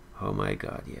 Oh my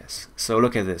god, yes. So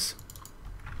look at this.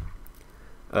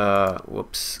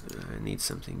 Whoops, I need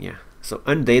something, yeah. So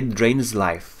Undead drains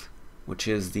life, which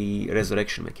is the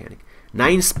resurrection mechanic.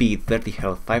 9 speed, 30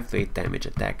 health, 5 to 8 damage,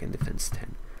 attack and defense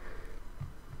 10.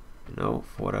 You know,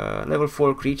 for a level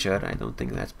 4 creature, I don't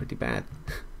think that's pretty bad.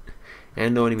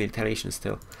 And no enemy retaliation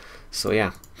still. So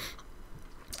yeah,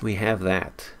 we have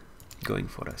that going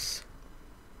for us.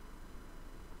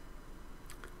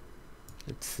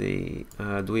 Let's see,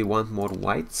 do we want more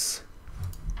whites?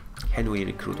 Can we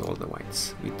recruit all the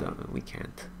whites? We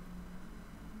can't.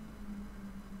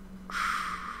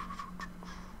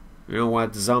 You know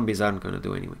what? Zombies aren't gonna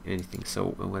do anything.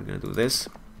 So we're gonna do this.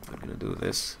 We're gonna do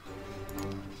this,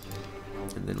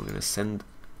 and then we're gonna send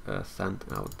Thunt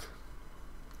out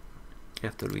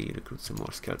after we recruit some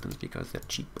more skeletons because they're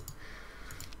cheap.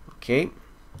 Okay,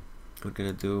 we're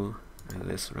gonna do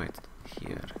this right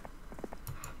here.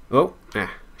 Oh,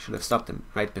 should have stopped him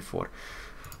right before,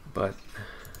 but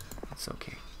it's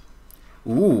okay.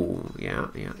 Ooh, yeah,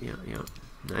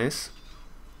 nice.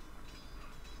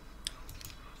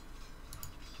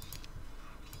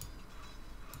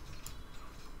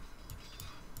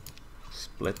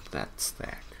 Split that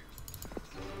stack.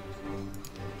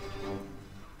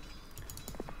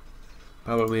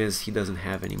 Problem is he doesn't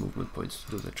have any movement points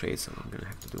to do the trade, so I'm gonna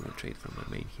have to do the trade from my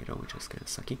main hero, which is kinda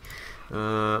sucky.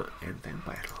 And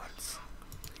Vampire Lords.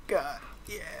 God,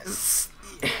 yes.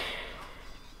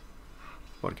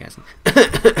 Orgasm.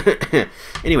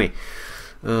 Anyway,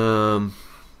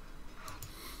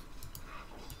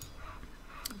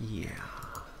 yeah,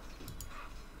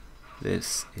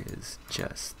 this is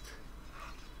just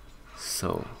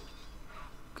so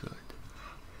good.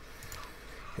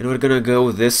 And we're gonna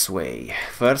go this way.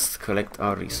 First, collect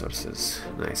our resources.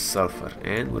 Nice sulfur,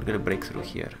 and we're gonna break through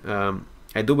here.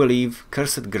 I do believe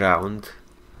Cursed Ground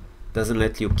doesn't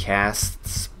let you cast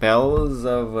spells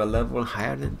of a level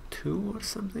higher than 2 or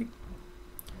something.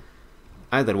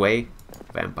 Either way,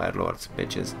 Vampire Lords,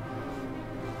 bitches.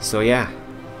 So yeah,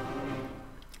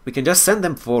 we can just send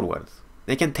them forward.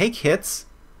 They can take hits,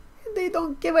 and they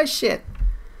don't give a shit.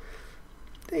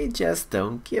 They just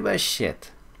don't give a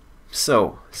shit.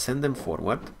 So, send them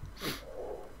forward.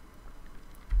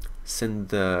 Send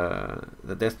the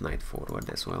Death Knight forward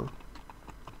as well.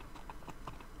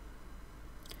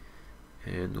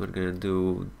 And we're gonna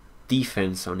do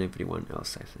defense on everyone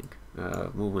else, I think.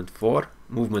 Movement 4.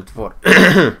 Movement 4.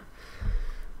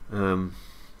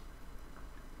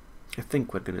 I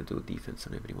think we're gonna do defense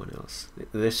on everyone else.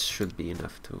 This should be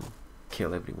enough to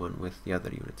kill everyone with the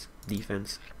other units.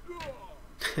 Defense.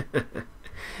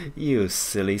 You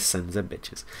silly sons of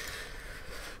bitches.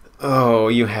 Oh,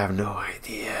 you have no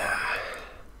idea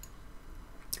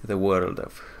the world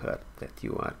of hurt that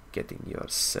you are getting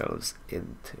yourselves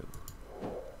into.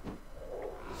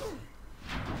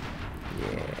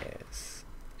 Yes,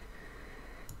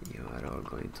 you are all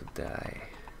going to die.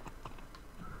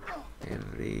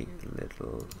 Every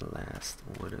little last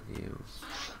one of you.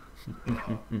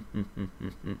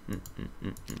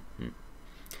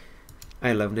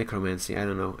 I love necromancy. I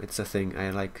don't know, it's a thing I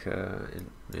like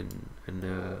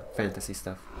in fantasy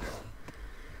stuff.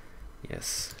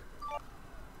 Yes,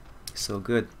 so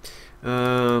good.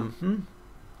 In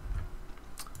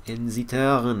the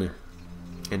turn,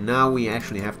 and now we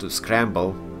actually have to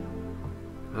scramble.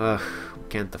 We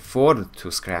can't afford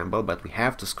to scramble, but we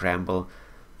have to scramble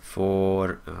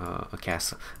for a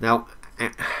castle. Now,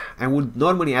 I would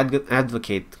normally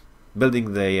advocate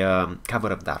building the Cover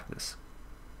of Darkness,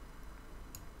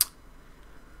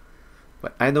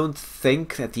 but I don't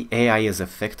think that the AI is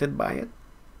affected by it,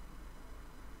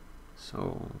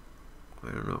 so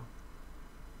I don't know.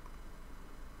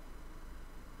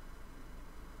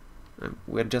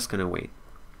 We're just gonna wait,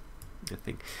 I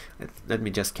think. Let me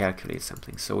just calculate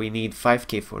something. So we need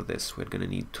 5k for this. We're gonna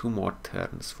need 2 more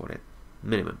turns for it,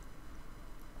 minimum.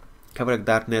 Cover of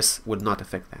Darkness would not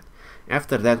affect that.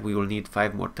 After that we will need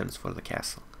 5 more turns for the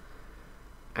castle.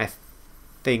 I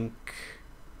think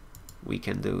we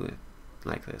can do it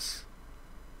like this.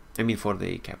 I mean for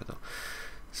the capital.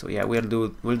 So yeah, we'll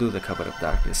do the Cover of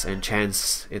Darkness, and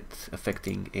chance it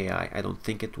affecting AI. I don't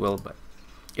think it will, but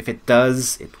if it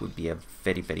does, it would be a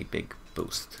very, very big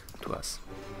boost to us.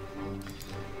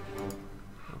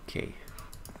 Okay.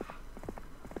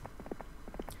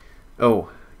 Oh,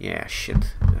 yeah,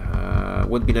 shit.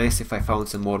 Would be nice if I found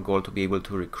some more gold to be able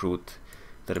to recruit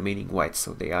the remaining whites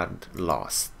so they aren't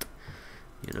lost.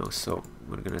 You know, so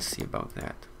we're gonna see about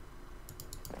that.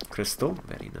 Crystal,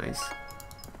 very nice.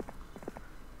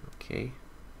 Okay.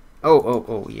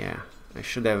 Oh, yeah. I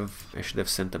should have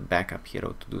sent a backup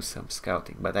hero to do some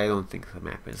scouting, but I don't think the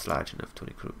map is large enough to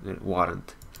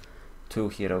warrant 2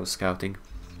 heroes scouting.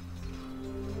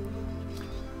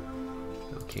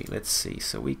 Okay, let's see.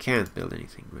 So we can't build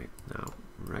anything right now,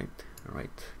 right?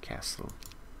 Right, castle.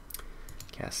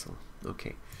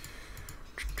 Okay.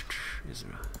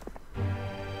 Israel.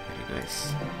 Very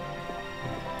nice.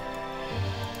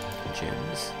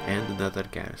 Gems and another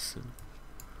garrison.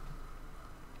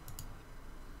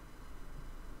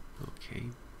 Okay.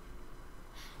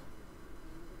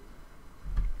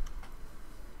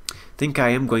 Think I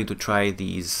am going to try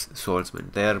these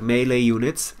swordsmen. They're melee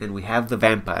units, and we have the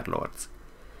vampire lords.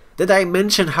 Did I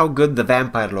mention how good the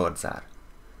vampire lords are?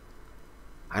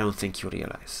 I don't think you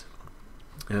realize.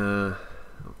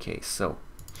 Okay, so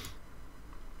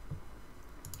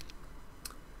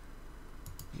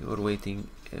you're waiting.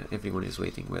 Everyone is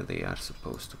waiting where they are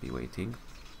supposed to be waiting.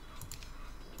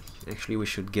 Actually, we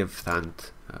should give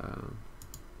Thant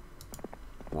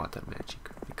water magic,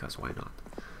 because why not?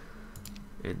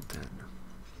 And then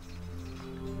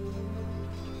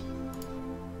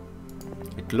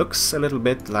it looks a little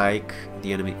bit like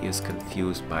the enemy is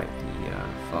confused by the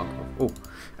fog of... Oh,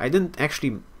 I didn't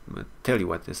actually tell you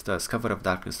what this does. Cover of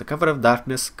Darkness. The Cover of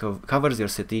Darkness covers your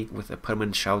city with a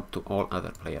permanent shroud to all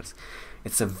other players.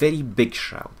 It's a very big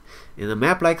shroud. In a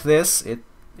map like this, it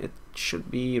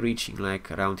should be reaching like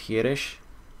around here-ish.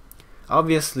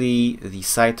 Obviously, the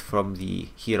sight from the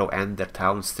hero and their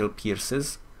town still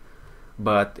pierces,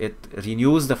 but it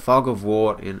renews the fog of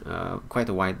war in quite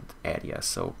a wide area,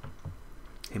 so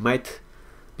he might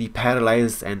be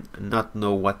paralyzed and not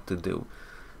know what to do.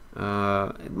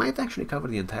 It might actually cover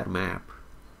the entire map,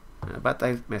 but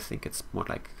I think it's more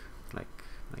like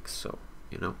so,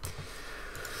 you know.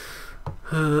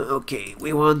 Okay,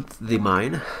 we want the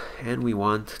mine, and we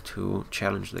want to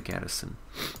challenge the garrison.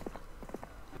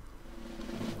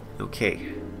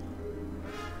 Okay.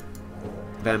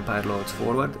 Vampire Lords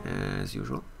forward, as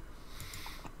usual.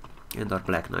 And our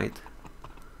Black Knight.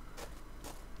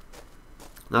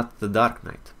 Not the Dark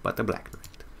Knight, but the Black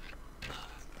Knight.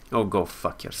 Oh, go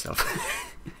fuck yourself.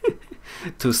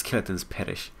 2 skeletons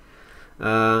perish.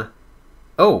 Oh!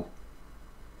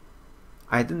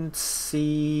 I didn't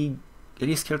see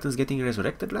any skeletons getting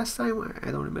resurrected last time? I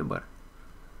don't remember.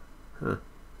 Huh.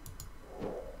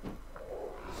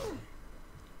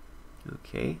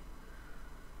 Okay.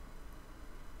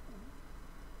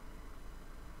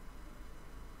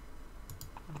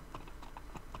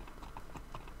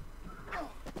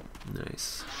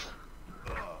 Nice.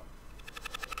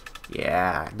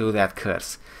 Yeah, do that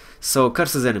curse. So,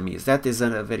 curses enemies. That is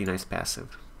a very nice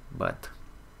passive, but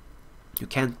you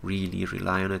can't really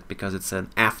rely on it because it's an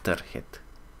after hit.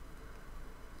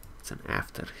 It's an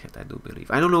after hit, I do believe.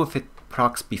 I don't know if it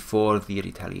procs before the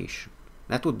retaliation.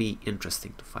 That would be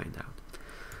interesting to find out.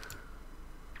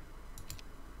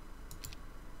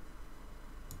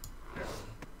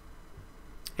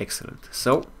 Excellent.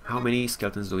 So, how many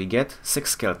skeletons do we get? 6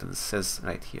 skeletons, says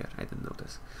right here. I didn't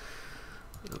notice.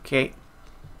 Okay.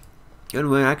 And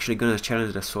we're actually gonna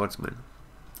challenge the swordsmen.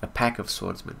 A pack of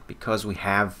swordsmen. Because we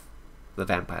have the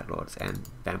vampire lords. And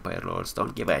vampire lords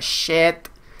don't give a shit.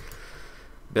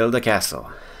 Build a castle.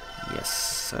 Yes,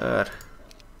 sir.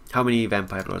 How many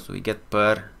vampire lords do we get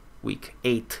per week?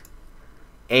 8.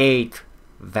 8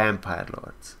 vampire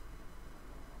lords.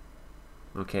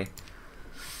 Okay.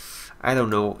 I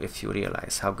don't know if you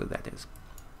realize how good that is.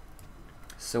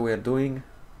 So we are doing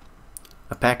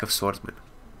a pack of swordsmen.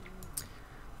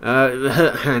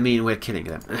 I mean, we're killing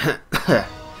them.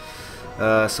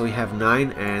 So we have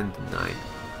 9 and 9.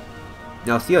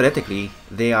 Now, theoretically,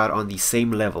 they are on the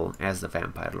same level as the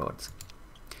vampire lords.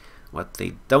 What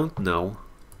they don't know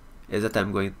is that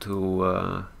I'm going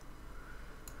to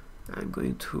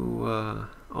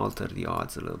alter the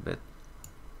odds a little bit.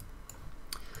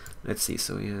 Let's see,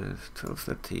 so we have 12,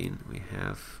 13, we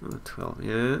have 12,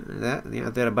 yeah,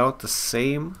 they're about the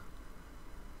same.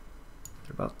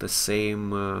 They're about the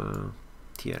same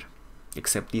tier,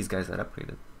 except these guys are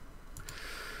upgraded.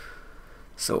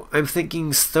 So I'm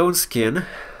thinking Stone Skin,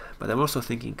 but I'm also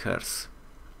thinking Curse.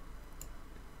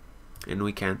 And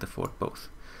we can't afford both.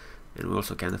 And we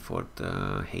also can't afford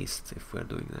Haste if we're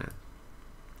doing that.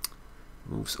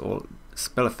 Moves all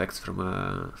spell effects from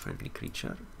a friendly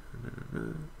creature.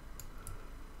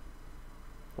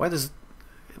 Why does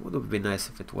it would be nice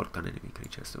if it worked on enemy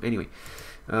creatures. So anyway,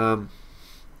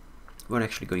 we're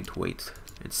actually going to wait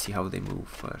and see how they move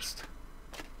first.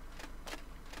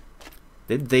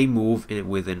 Did they move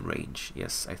within range?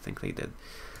 Yes, I think they did.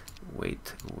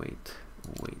 Wait.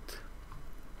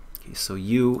 Okay, so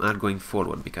you are going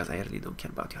forward because I really don't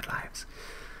care about your lives.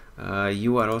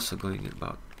 You are also going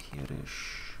about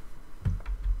here-ish.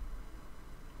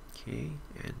 Okay,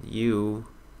 and you're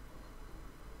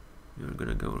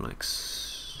gonna go like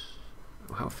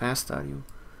how fast are you?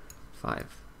 5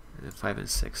 and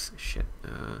 6. Shit.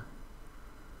 I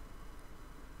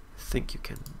think you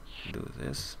can do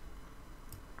this.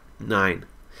 9.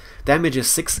 Damage is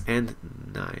 6 and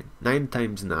 9. 9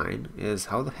 times 9 is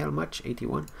how the hell much?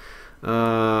 81.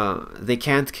 They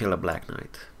can't kill a Black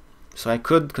Knight, so I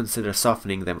could consider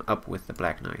softening them up with the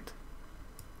Black Knight,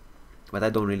 but I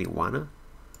don't really wanna.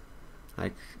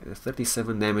 Like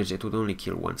 37 damage, it would only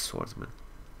kill one swordsman.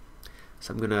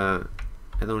 So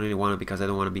I don't really want to, because I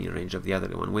don't want to be in range of the other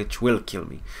one, which will kill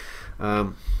me.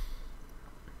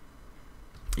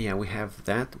 Yeah, we have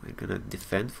that. We're gonna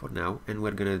defend for now, and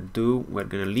we're gonna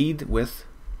lead with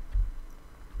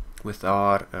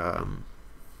our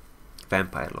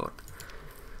Vampire Lord.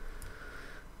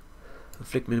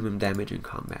 Inflict minimum damage in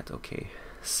combat. Okay,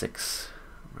 6.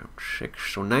 Around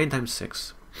 6. So 9 times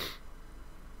 6.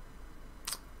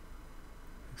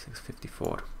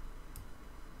 654.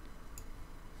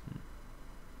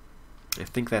 I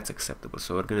think that's acceptable.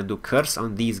 So we're gonna do curse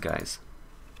on these guys.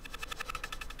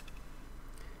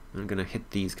 I'm gonna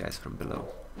hit these guys from below.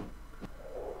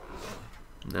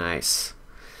 Nice.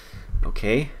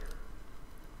 Okay.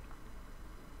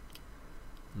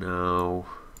 Now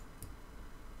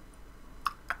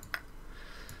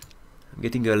I'm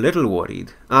getting a little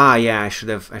worried. Ah, yeah, I should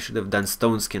have done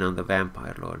Stone Skin on the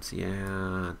Vampire Lords.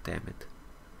 Yeah, damn it.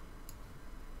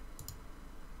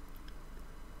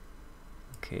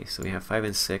 Okay, so we have 5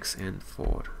 and 6 and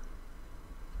 4.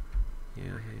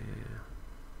 Yeah.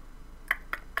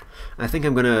 I think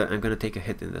I'm gonna take a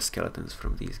hit in the skeletons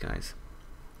from these guys.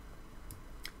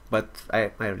 But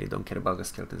I really don't care about the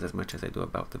skeletons as much as I do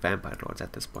about the Vampire Lords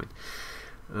at this point.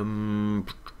 Who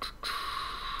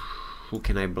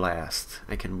can I blast?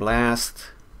 I can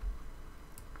blast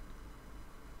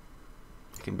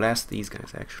these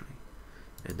guys actually,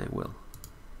 and I will.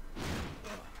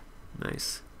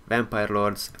 Nice. Vampire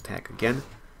Lords attack again.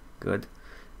 Good.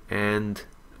 And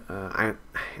I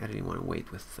really want to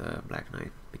wait with Black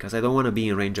Knight because I don't want to be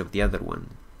in range of the other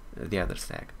one, the other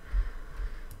stack.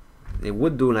 They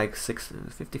would do like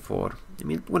 54. I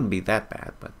mean, it wouldn't be that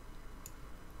bad, but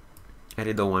I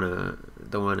really don't want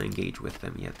to engage with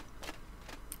them yet.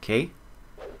 Okay.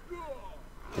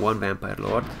 One Vampire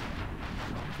Lord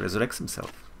resurrects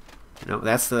himself. You know,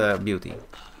 that's the beauty.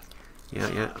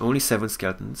 Yeah. Only 7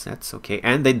 skeletons. That's okay.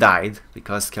 And they died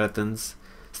because skeletons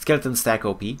stack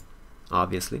OP,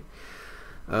 obviously.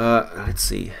 Let's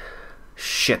see.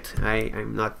 Shit,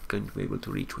 I'm not going to be able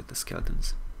to reach with the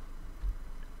skeletons.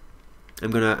 I'm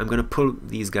gonna pull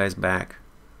these guys back.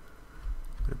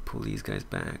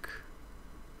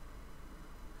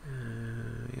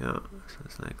 Yeah, so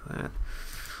it's like that.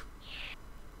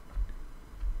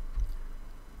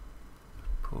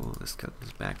 Pull the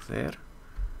skeletons back there.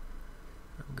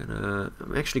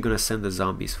 I'm actually gonna send the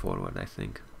zombies forward, I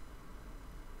think.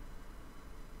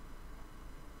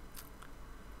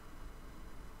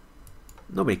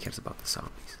 Nobody cares about the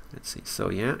zombies. Let's see.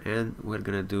 So yeah, and we're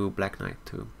gonna do Black Knight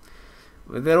too.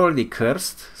 They're already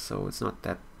cursed, so it's not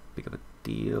that big of a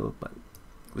deal, but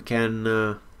we can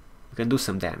do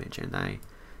some damage, and I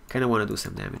kind of want to do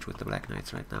some damage with the Black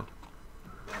Knights right now.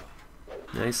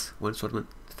 Nice. One swordman,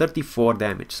 34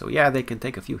 damage. So yeah, they can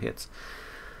take a few hits.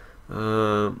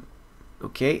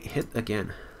 Okay, hit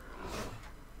again.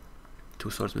 2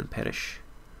 swordsmen perish.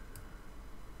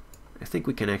 I think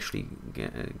we can actually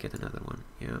get another one.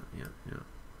 Yeah.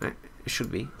 It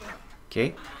should be.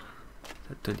 Okay.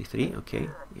 23. Okay.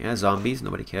 Yeah, zombies.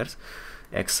 Nobody cares.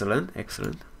 Excellent.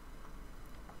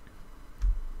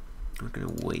 We're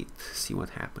gonna wait, see what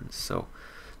happens. So,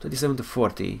 27 to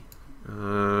 40.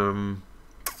 I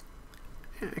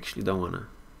actually don't wanna.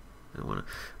 9.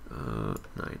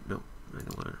 No, I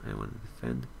don't wanna. I wanna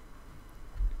defend.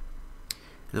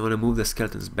 And I wanna move the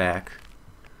skeletons back.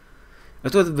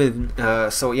 It would have been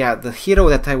so yeah, the hero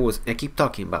that I keep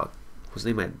talking about, whose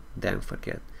name I damn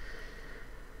forget.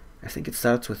 I think it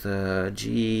starts with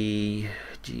G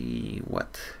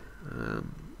what?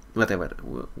 Whatever.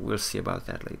 We'll see about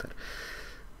that later.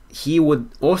 He would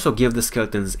also give the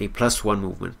skeletons a +1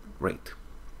 movement rate,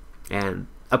 and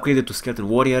upgraded to skeleton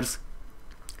warriors,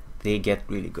 they get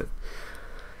really good.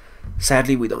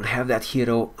 Sadly, we don't have that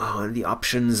hero on the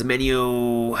options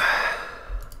menu.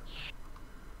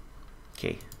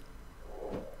 Okay.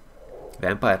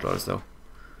 Vampire Lords though.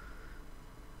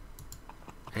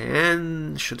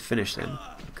 And should finish them.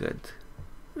 Good.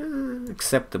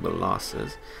 acceptable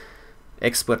losses.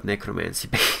 Expert necromancy,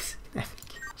 basic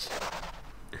navigation.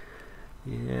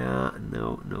 Yeah,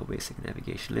 no basic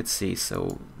navigation. Let's see.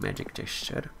 So magic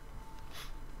gesture.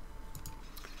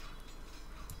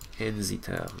 End the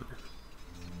turn.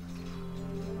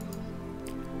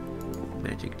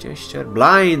 Magic gesture.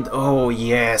 Blind! Oh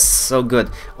yes, so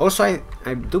good. Also,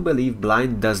 I do believe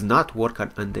blind does not work on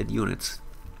undead units.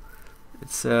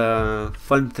 It's a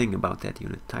fun thing about that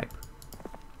unit type.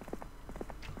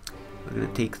 We're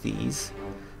gonna take these.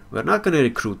 We're not gonna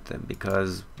recruit them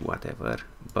because whatever,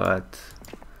 but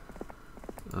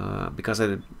because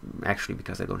I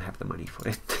don't have the money for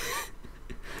it.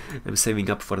 I'm saving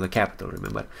up for the capital,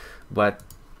 remember? But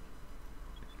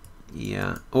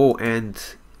yeah. Oh, and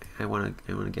I wanna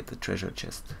get the treasure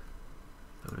chest.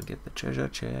 I wanna get the treasure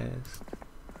chest.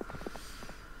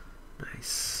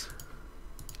 Nice.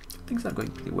 Things are going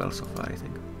pretty well so far, I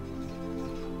think.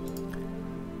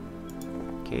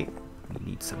 Okay, we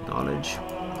need some knowledge.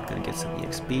 We're gonna get some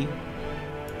EXP,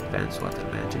 advanced water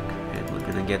magic, and we're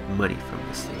gonna get money from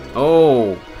this thing.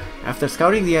 Oh! After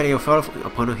scouting the area, you fell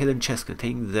upon a hidden chest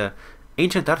containing the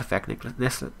ancient artifact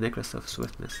necklace of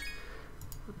swiftness.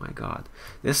 Oh my god.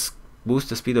 This boosts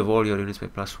the speed of all your units by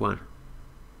 +1.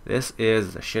 This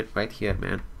is the shit right here,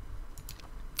 man.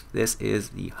 This is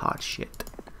the hot shit.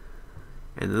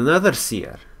 And another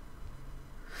seer.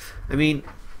 I mean,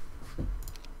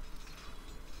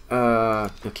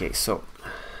 okay, so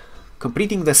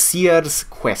completing the seer's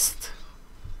quest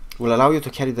will allow you to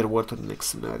carry the reward to the next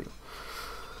scenario.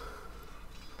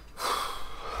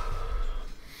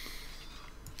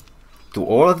 Do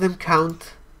all of them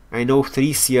count? I know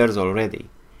 3 seers already.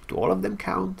 Do all of them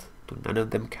count? Do none of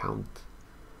them count?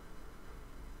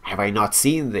 Have I not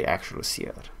seen the actual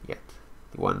seer yet?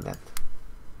 The one that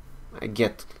I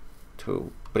get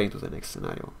to bring to the next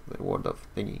scenario. The word of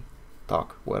thingy,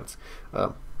 talk, words.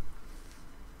 Or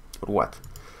what?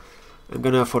 I'm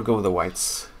gonna forgo the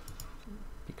whites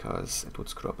because it would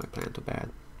screw up my plan too bad.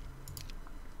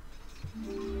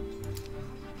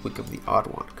 Look of the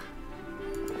aardvark.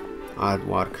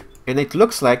 Aardvark. And it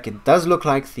does look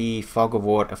like the fog of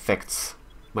war affects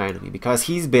my enemy because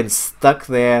he's been stuck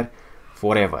there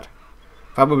forever.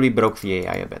 Probably broke the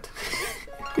AI a bit.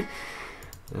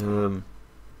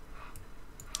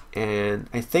 And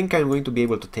I think I'm going to be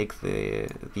able to take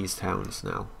these towns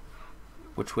now,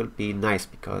 which will be nice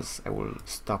because I will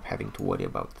stop having to worry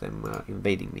about them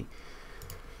invading me.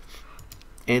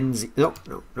 And no,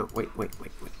 wait.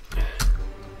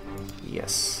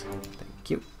 Yes, thank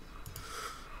you.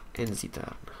 End the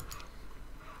turn.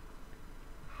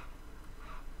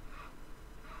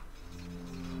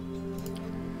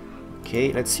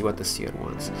 Okay, let's see what the seer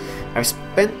wants. I've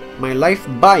spent my life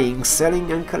buying,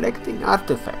 selling, and collecting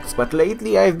artifacts, but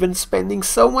lately I've been spending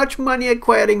so much money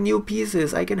acquiring new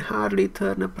pieces I can hardly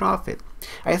turn a profit.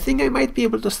 I think I might be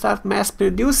able to start mass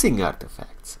producing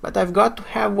artifacts, but I've got to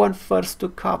have one first to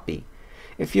copy.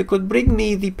 If you could bring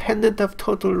me the Pendant of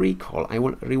Total Recall, I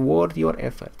will reward your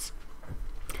efforts.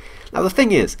 Now the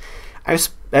thing is,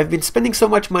 I've been spending so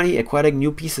much money acquiring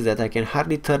new pieces that I can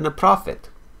hardly turn a profit.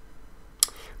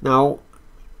 Now,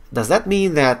 does that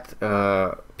mean that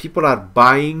people are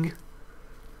buying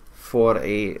for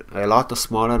a lot of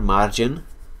smaller margin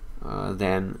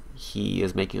than he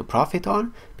is making a profit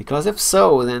on? Because if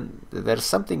so, then there's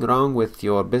something wrong with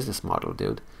your business model,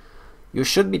 dude. You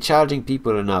should be charging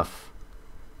people enough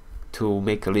to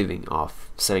make a living off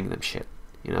selling them shit,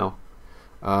 you know?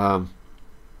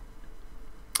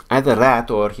 Either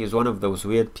that, or he's one of those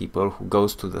weird people who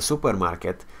goes to the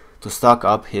supermarket to stock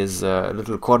up his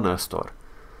little corner store,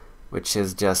 which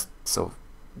is just so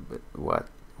what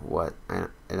I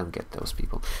don't get those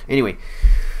people. Anyway,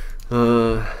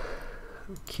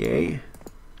 okay,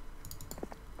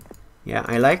 yeah,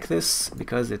 I like this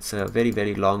because it's a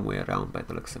very long way around by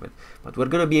the looks of it, but we're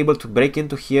gonna be able to break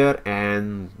into here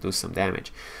and do some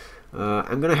damage.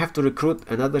 I'm gonna have to recruit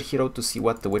another hero to see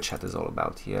what the witch hut is all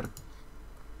about here.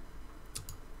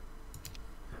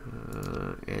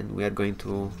 And we are going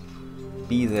to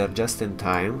be there just in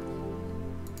time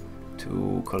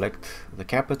to collect the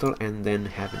capital and then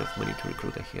have enough money to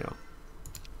recruit a hero.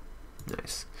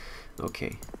 Nice.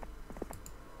 Okay.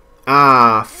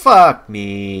 Ah, fuck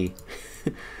me.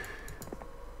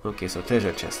 Okay, so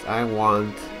treasure chest. I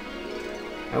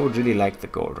would really like the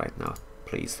gold right now.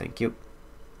 Please, thank you.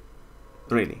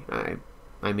 Really, I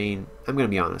mean, I'm gonna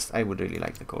be honest. I would really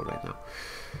like the gold right now.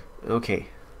 Okay.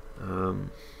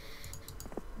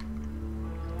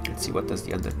 Let's see, what does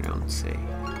the underground say?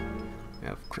 We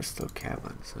have crystal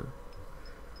caverns, huh?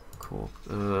 Cool.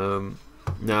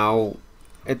 Now,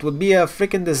 it would be a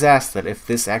freaking disaster if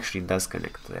this actually does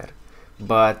connect there.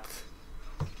 But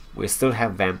we still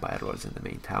have vampire lords in the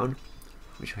main town,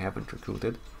 which we haven't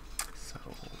recruited. So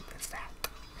that's that.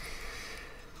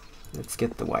 Let's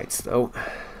get the whites though.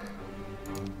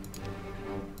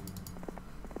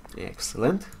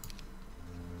 Excellent.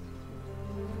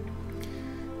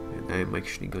 And I'm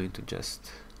actually going to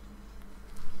just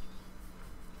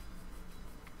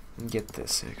get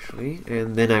this actually,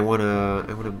 and then I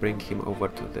wanna bring him over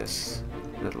to this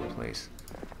little place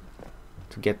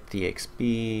to get the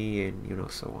XP and you know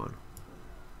so on.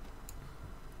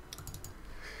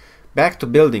 Back to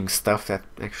building stuff that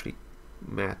actually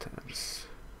matters.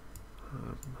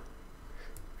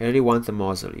 I really want the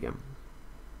mausoleum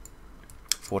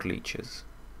for leeches.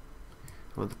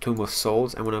 I want the Tomb of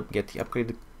Souls. I want to get the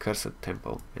upgraded Cursed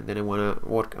Temple, and then I want to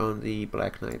work on the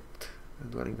Black Knight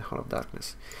dwelling the Hall of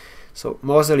Darkness. So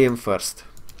mausoleum first.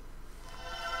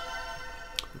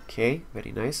 Okay,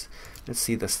 very nice. Let's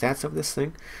see the stats of this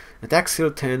thing. Attack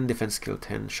skill 10, defense skill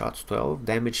 10, shots 12,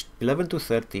 damage 11 to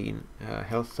 13,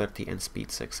 health 30, and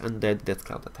speed 6. Undead Death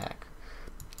Cloud attack.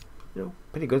 You know,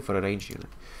 pretty good for a ranged unit.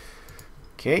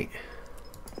 Okay.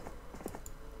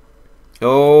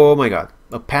 Oh my god,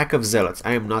 a pack of zealots.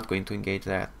 I am not going to engage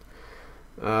that.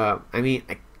 I mean,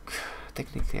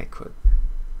 technically I could,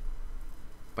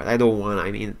 but I don't want.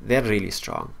 I mean, they're really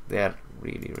strong. They're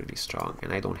really strong,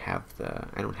 and I don't have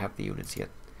the units yet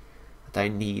that I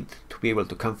need to be able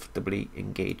to comfortably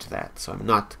engage that. So I'm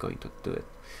not going to do it.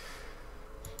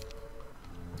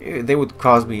 They would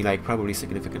cause me like probably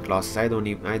significant losses. I don't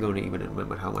even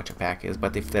remember how much a pack is.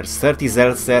 But if there's 30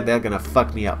 zealots there, they're gonna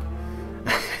fuck me up.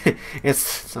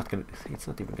 It's not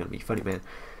even gonna be funny, man.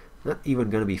 Not even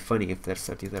gonna be funny if there's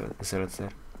 30 zealots there.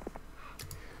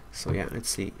 So yeah, let's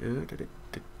see.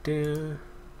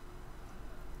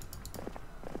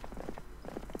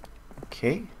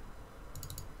 Okay.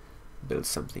 Build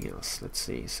something else. Let's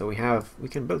see. So we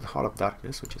can build Hall of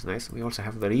Darkness, which is nice. We also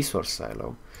have the resource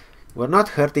silo. We're not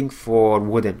hurting for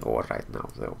wooden ore right now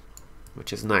though,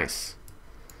 which is nice.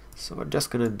 So we're just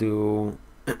gonna do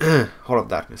Hall of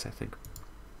Darkness, I think.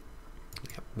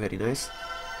 Yep, very nice.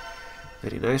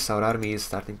 Very nice. Our army is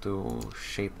starting to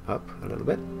shape up a little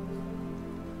bit.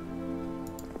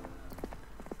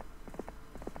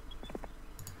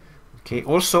 Okay,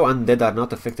 also undead are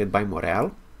not affected by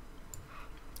morale.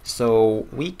 So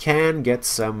we can get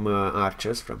some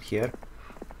archers from here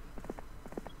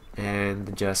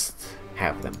and just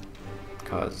have them,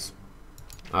 because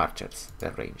archers,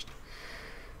 they're ranged.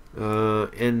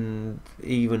 And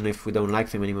even if we don't like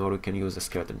them anymore, we can use the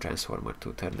skeleton transformer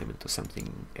to turn them into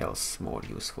something else more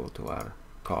useful to our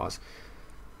cause.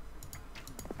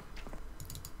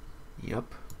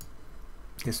 Yep.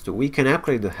 So we can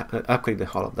upgrade the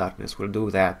Hall of Darkness. We'll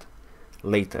do that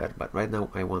later, but right now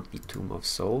I want the Tomb of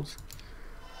Souls.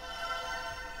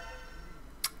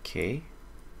 Okay,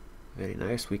 very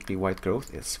nice. Weekly white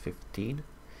growth is 15.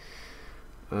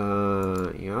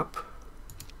 Yep.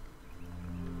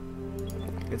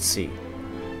 Let's see.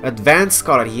 Advanced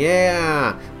Scholar,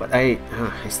 yeah, but I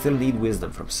still need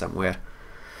wisdom from somewhere.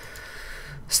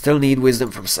 Still need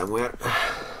wisdom from somewhere.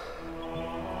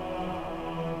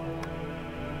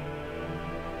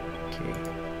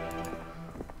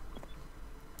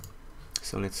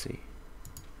 So let's see.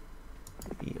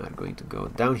 We are going to go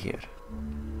down here.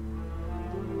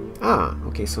 Ah,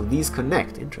 okay, so these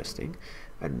connect. Interesting.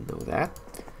 I didn't know that.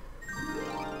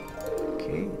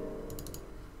 Okay.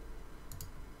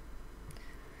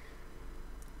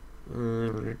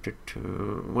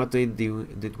 What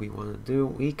did we want to do?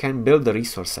 We can build the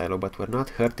resource silo, but we're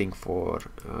not hurting for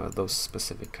those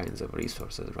specific kinds of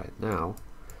resources right now.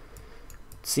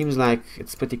 Seems like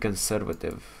it's pretty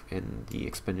conservative in the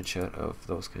expenditure of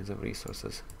those kinds of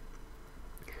resources.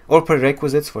 All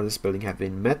prerequisites for this building have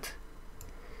been met.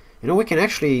 You know, we can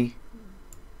actually...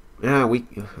 we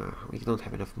don't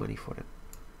have enough money for it.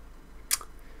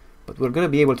 But we're going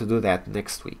to be able to do that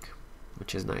next week,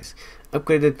 which is nice.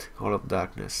 Upgraded Hall of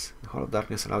Darkness. The Hall of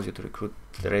Darkness allows you to recruit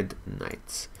the Red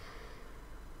Knights.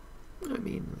 I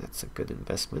mean, that's a good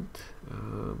investment.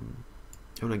 I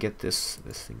want to get this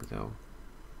thing though.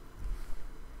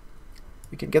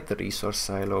 We can get the resource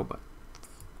silo, but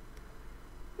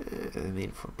I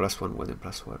mean, for +1 wood and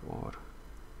 +1 ore,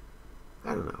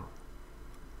 I don't know.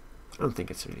 I don't think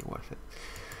it's really worth it.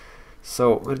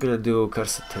 So we're gonna do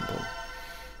Cursed Temple.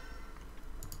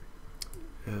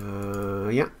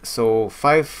 Yeah. So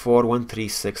 5, 4, 1, 3,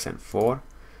 6, and 4.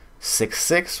 6,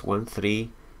 6, 1, 3,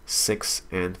 6,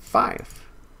 and 5.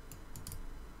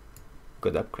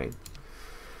 Good upgrade.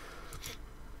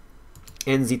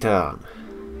 End the turn.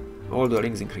 All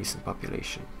dwellings increase in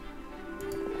population.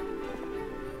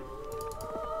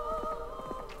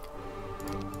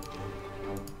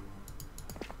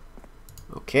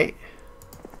 Okay,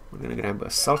 we're gonna grab a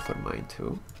sulfur mine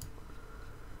too,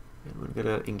 and we're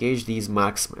gonna engage these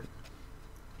marksmen,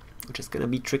 which is gonna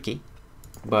be tricky,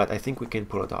 but I think we can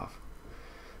pull it off.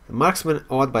 The marksmen,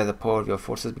 awed by the power of your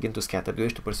forces, begin to scatter. Do you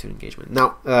wish to pursue engagement?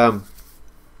 Now,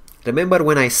 remember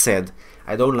when I said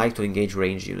I don't like to engage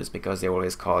ranged units because they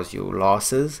always cause you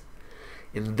losses?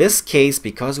 In this case,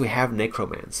 because we have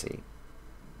necromancy,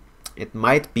 it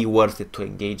might be worth it to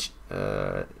engage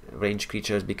ranged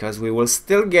creatures, because we will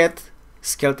still get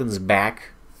skeletons back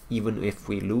even if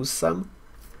we lose some.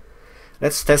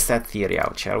 Let's test that theory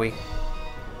out, shall we?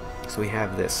 So we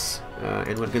have this,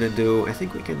 and we're gonna do, I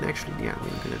think we can actually, yeah,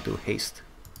 we're gonna do haste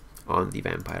on the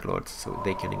vampire lords so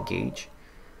they can engage.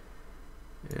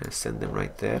 Send them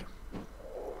right there.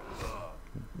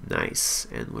 Nice.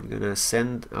 And we're gonna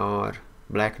send our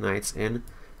black knights in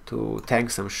to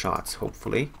tank some shots,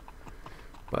 hopefully,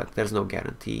 but there's no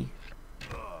guarantee.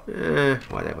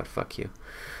 Whatever, fuck you.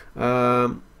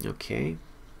 Okay,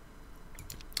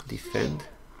 defend.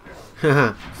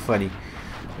 Funny.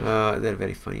 They're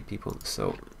very funny people,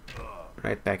 so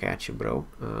right back at you, bro.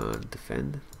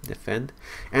 Defend.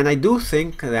 And I do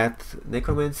think that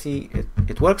necromancy,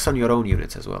 it works on your own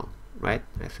units as well, right?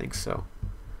 I think so.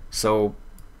 So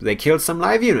they killed some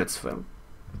live units. Well,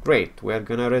 great, we're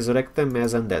gonna resurrect them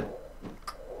as undead.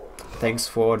 Thanks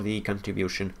for the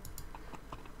contribution.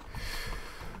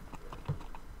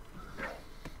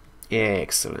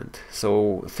 Excellent.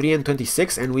 So 3 and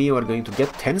 26, and we are going to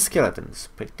get 10 skeletons.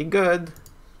 Pretty good.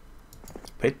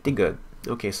 Pretty good.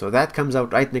 Okay, so that comes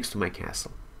out right next to my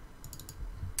castle.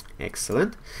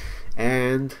 Excellent.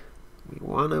 And we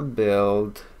want to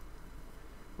build...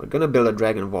 We're going to build a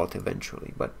dragon vault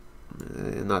eventually, but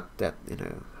not that in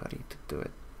a hurry to do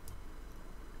it.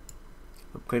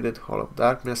 Upgraded Hall of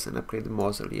Darkness and upgraded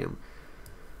Mausoleum.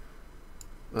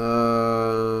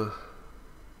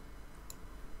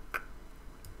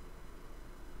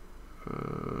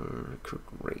 Recruit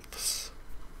wraiths.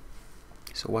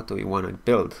 So what do we want to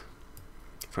build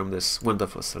from this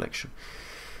wonderful selection?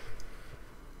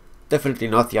 Definitely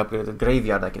not the upgraded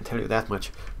graveyard, I can tell you that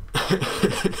much.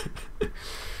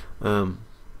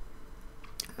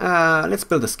 Let's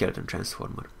build a skeleton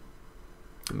transformer.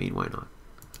 I mean, why not?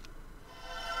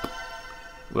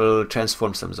 We'll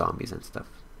transform some zombies and stuff.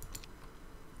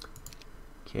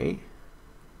 Okay.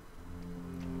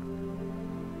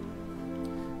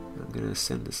 I'm gonna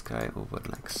send this guy over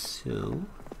like so.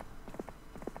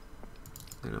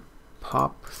 I'm gonna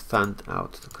pop Thund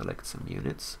out to collect some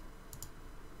units.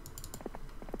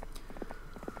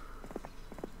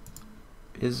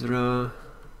 Isra.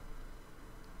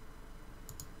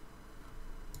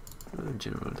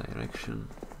 General direction.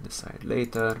 Decide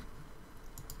later.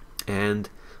 And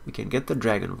we can get the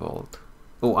Dragon Vault.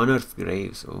 Oh, Unearthed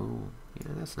Graves. Oh,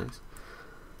 yeah, that's nice.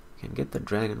 We can get the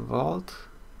Dragon Vault.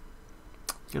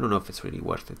 I don't know if it's really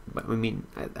worth it, but I mean,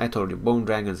 I told you, Bone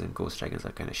Dragons and Ghost Dragons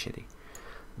are kind of shitty.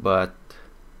 But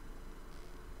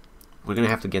we're gonna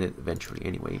have to get it eventually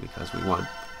anyway, because we want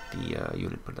the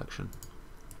unit production.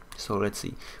 So let's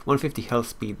see. 150 health,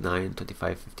 speed 9,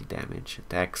 25-50 damage,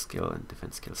 attack skill and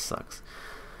defense skill sucks.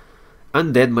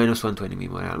 Undead, -1 to enemy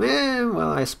morale.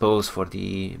 Well, I suppose for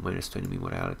the -2 enemy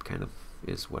morale, it kind of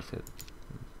is worth it.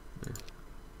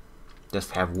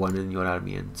 Just have one in your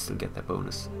army and still get that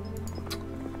bonus.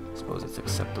 I suppose it's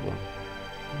acceptable.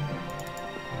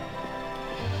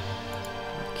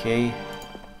 Okay.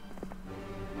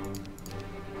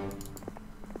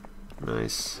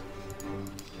 Nice.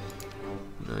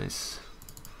 Nice.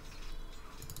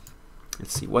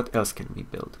 Let's see, what else can we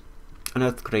build?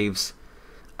 Unearthed Graves.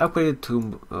 Upgraded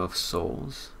Tomb of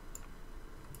Souls.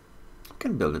 We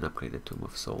can build an upgraded Tomb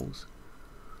of Souls.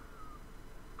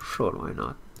 Sure, why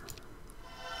not?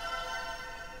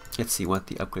 Let's see what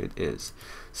the upgrade is.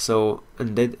 So,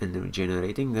 undead and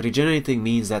regenerating. Regenerating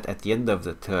means that at the end of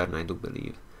the turn, I do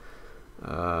believe,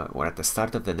 or at the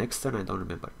start of the next turn, I don't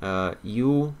remember.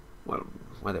 Well,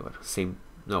 whatever, same.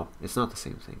 No, it's not the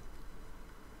same thing.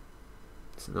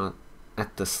 It's not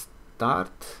at the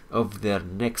start of their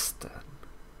next turn,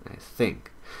 I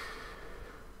think.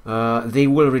 They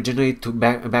will regenerate to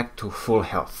back to full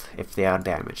health if they are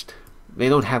damaged. They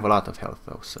don't have a lot of health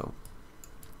though, so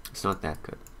it's not that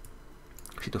good.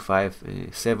 3 to 5,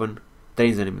 7,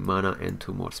 drains enemy mana and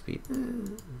 2 more speed.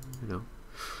 You know,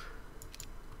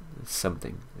 it's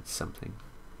something. It's something.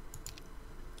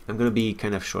 I'm gonna be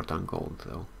kind of short on gold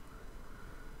though.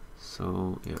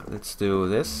 So yeah, let's do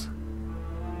this.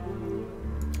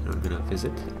 And I'm gonna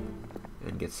visit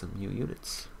and get some new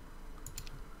units.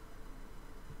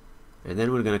 And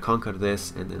then we're gonna conquer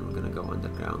this, and then we're gonna go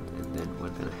underground, and then we're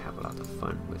gonna have a lot of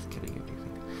fun with killing everything.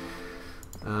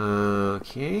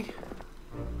 Okay.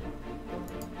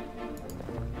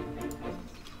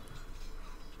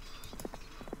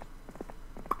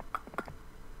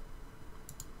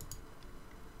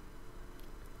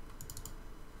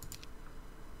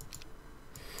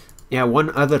 Yeah,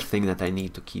 one other thing that I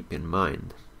need to keep in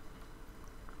mind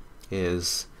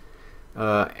is,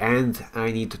 and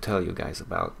I need to tell you guys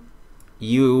about,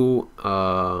 you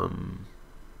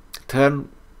turn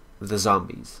the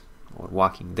zombies, or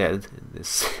Walking Dead in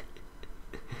this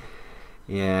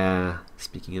yeah,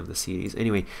 speaking of the series,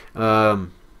 anyway,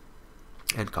 and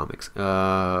comics, you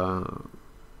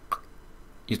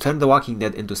turn the Walking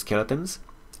Dead into skeletons,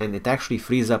 and it actually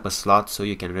frees up a slot so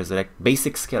you can resurrect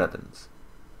basic skeletons,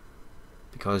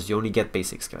 because you only get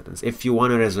basic skeletons. If you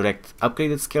want to resurrect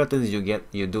upgraded skeletons,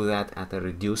 you do that at a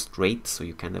reduced rate, so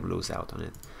you kind of lose out on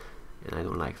it, and I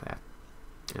don't like that.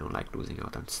 I don't like losing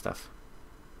out on stuff.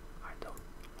 I don't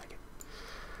like it.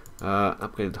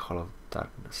 Upgraded Hall of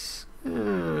Darkness.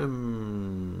 Yeah,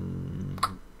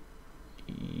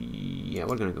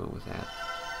 we're gonna go with that.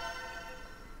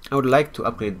 I would like to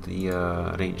upgrade the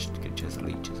ranged creatures,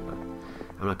 leeches, but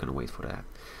I'm not gonna wait for that.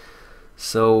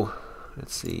 So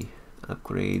let's see.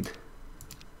 Upgrade.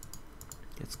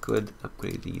 That's good.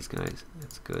 Upgrade these guys.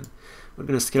 That's good. We're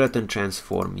gonna skeleton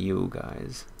transform you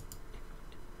guys.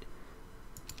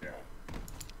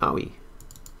 Owie.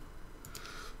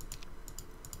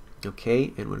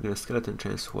 Okay, and we're gonna skeleton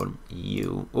transform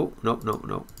you. Oh, no, no,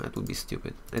 no. That would be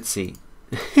stupid. Let's see.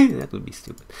 That would be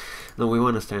stupid. No, we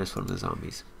want to transform the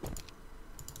zombies.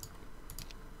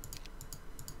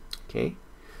 Okay,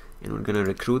 and we're gonna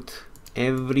recruit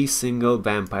every single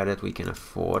vampire that we can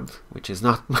afford, which is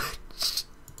not much.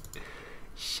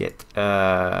 Shit.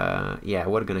 Yeah,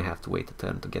 we're gonna have to wait a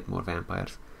turn to get more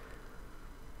vampires.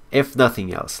 If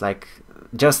nothing else, like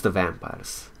just the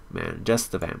vampires, man,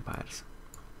 just the vampires.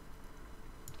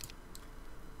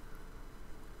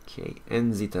 Okay,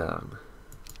 end the turn.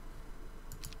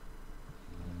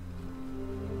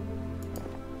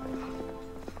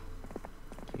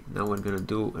 Okay, now we're gonna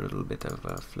do a little bit of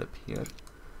a flip here.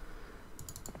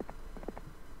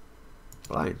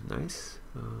 Blind, nice.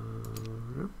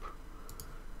 You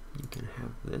can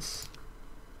have this.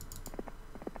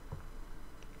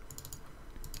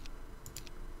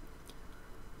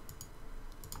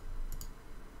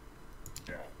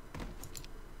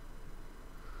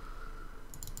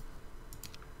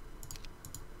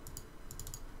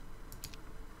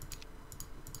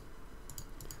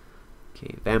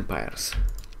 Okay, vampires.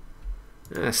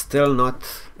 Still not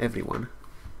everyone.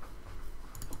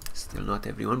 Still not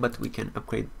everyone, but we can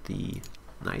upgrade the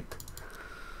knight.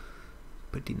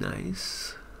 Pretty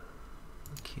nice.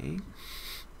 Okay.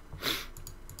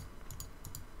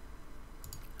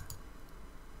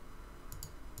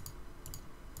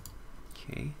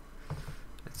 Okay,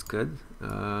 that's good.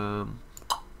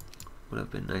 Would have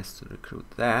been nice to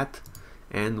recruit that.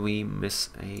 And we miss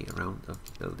a round of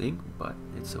building, but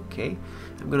it's okay.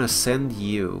 I'm gonna send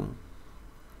you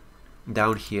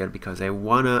down here because I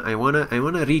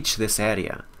wanna reach this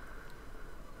area.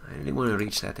 I really wanna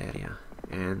reach that area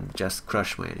and just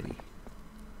crush my enemy.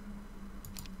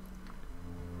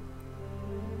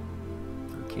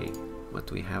 Okay, what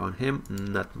do we have on him?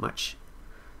 Not much.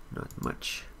 Not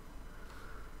much.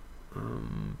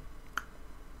 I'm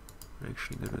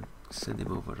actually gonna send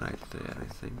him over right there, I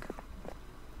think.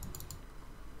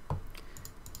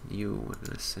 We're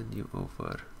gonna send you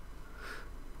over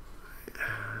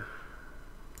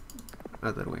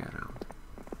other way around.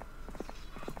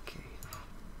 Okay.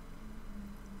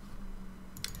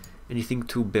 Anything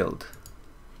to build?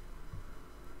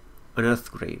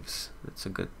 Unearthed graves. That's a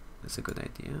good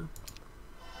idea.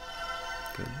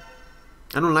 Good.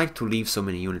 I don't like to leave so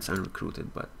many units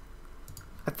unrecruited, but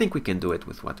I think we can do it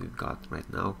with what we've got right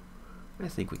now. I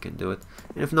think we can do it.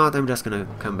 And if not, I'm just gonna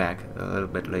come back a little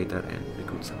bit later and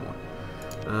recruit some more.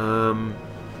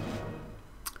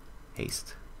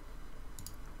 Haste.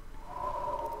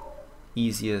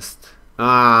 Easiest.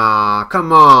 Ah,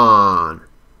 come on!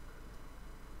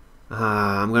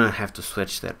 I'm gonna have to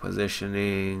switch their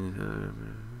positioning.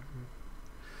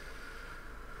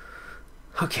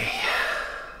 Okay.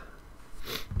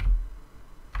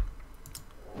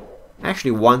 I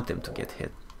actually want them to get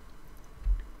hit.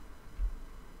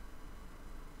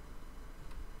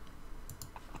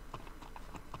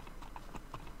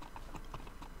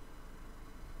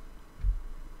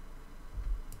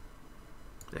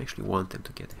 I actually want them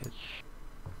to get hit.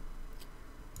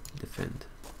 Defend.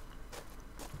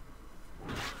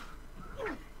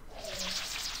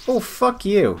 Oh, fuck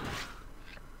you.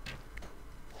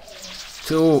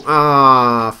 Two.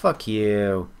 Ah, fuck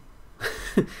you.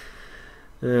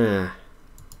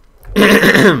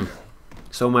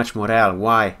 So much morale.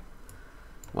 Why?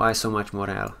 Why so much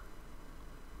morale?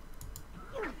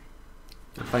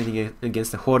 You're fighting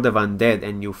against a horde of undead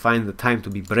and you find the time to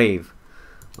be brave.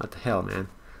 What the hell, man?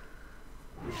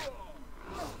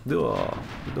 Oh,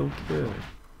 I don't care.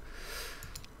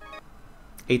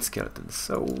 8 skeletons,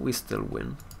 so we still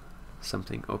win.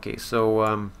 Something. Okay, so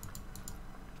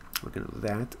we're gonna do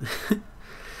that.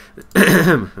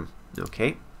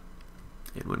 Okay.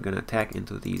 And we're gonna attack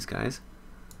into these guys.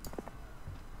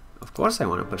 Of course I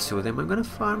want to pursue them. I'm gonna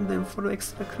farm them for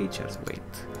extra creatures. Wait.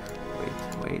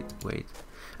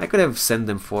 I could have sent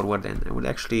them forward and I would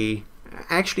actually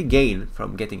gain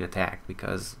from getting attacked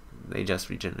because they just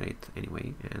regenerate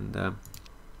anyway.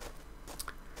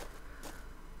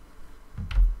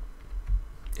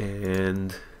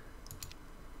 And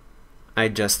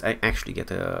I actually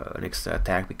get an extra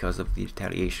attack because of the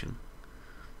retaliation.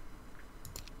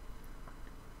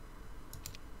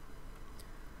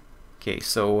 Okay,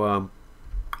 so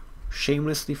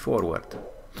shamelessly forward.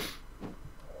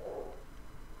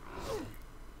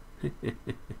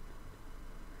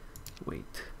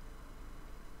 Wait.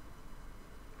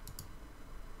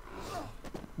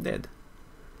 Dead.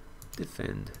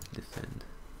 Defend.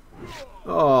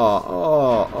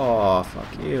 Oh,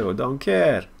 fuck you, don't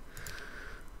care.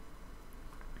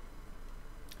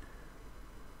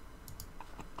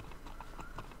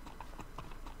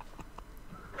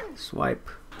 Swipe.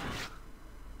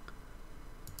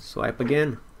 Swipe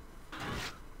again.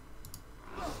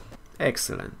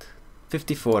 Excellent.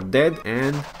 54 dead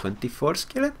and 24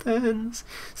 skeletons.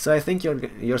 So I think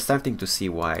you're starting to see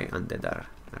why undead are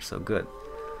so good.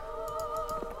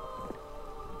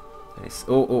 Nice.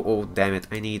 Oh, damn it!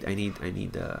 I need a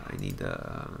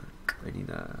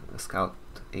scout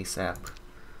ASAP.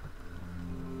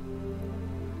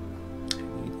 I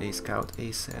need a scout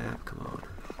ASAP. Come on.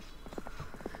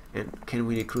 And can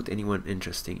we recruit anyone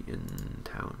interesting in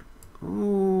town?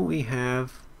 Ooh, we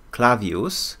have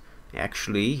Clavius.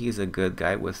 Actually, he's a good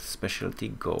guy with specialty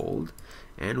gold.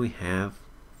 And we have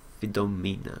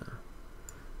Fidomina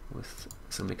with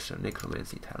some extra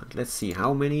necromancy talent. Let's see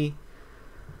how many.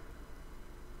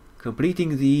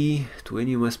 Completing the to win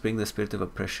you must bring the spirit of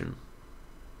oppression.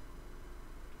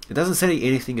 It doesn't say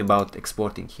anything about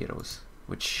exporting heroes,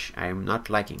 which I am not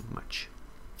liking much.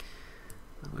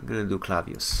 We're gonna do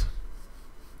Clavius.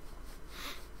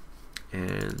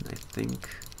 And I think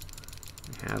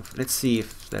we have, let's see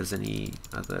if there's any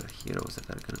other heroes that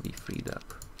are gonna be freed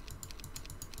up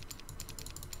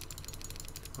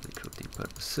for recruiting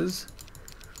purposes.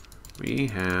 We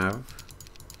have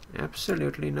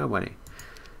absolutely nobody.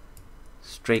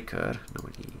 Straker,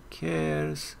 nobody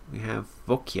cares. We have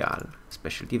Vokial,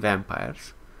 specialty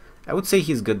vampires. I would say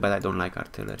he's good, but I don't like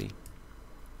artillery.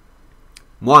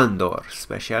 Moandor,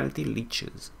 specialty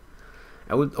leeches.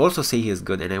 I would also say he is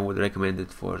good, and I would recommend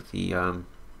it for the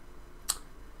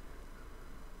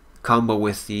combo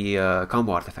with the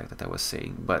combo artifact that I was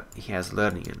saying. But he has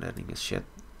learning, and learning is shit.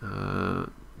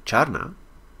 Charna,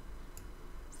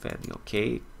 fairly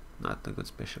okay, not a good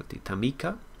specialty.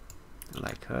 Tamika, I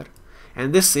like her.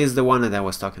 And this is the one that I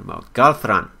was talking about,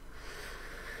 Galthran.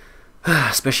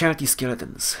 Specialty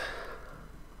skeletons.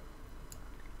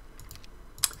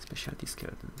 Specialty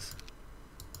skeletons.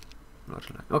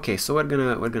 Okay, so we're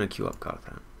gonna queue up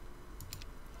Galthran.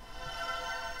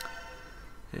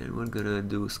 And we're gonna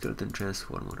do skeleton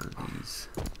transformer on these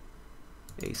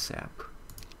ASAP.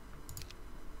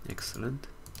 Excellent.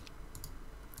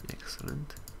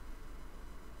 Excellent.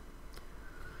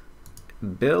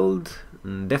 Build,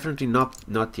 definitely not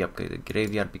the upgraded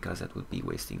graveyard, because that would be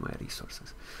wasting my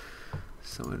resources.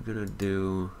 So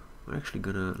we're actually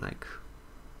gonna like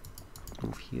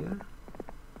move here.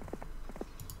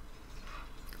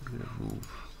 I'm gonna move.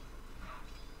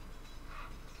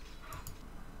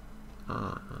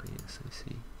 Yes, I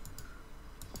see.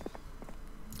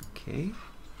 Okay.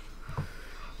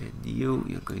 And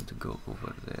you're going to go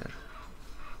over there.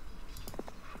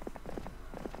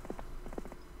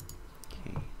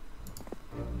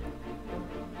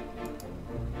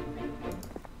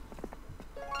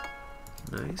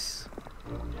 Nice.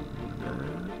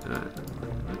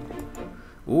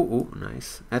 Ooh,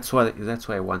 nice. That's why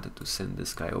I wanted to send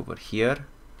this guy over here,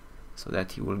 so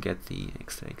that he will get the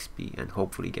extra XP and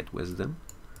hopefully get wisdom.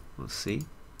 We'll see.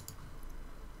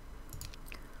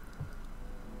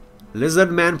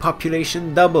 Lizard man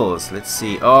population doubles. Let's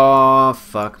see. Oh,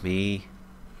 fuck me.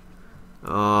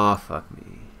 Oh, fuck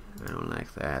me. I don't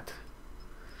like that.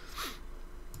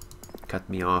 Cut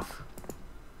me off.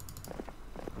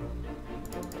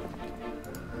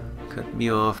 Cut me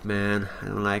off, man. I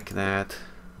don't like that.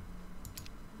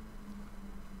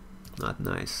 Not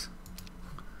nice.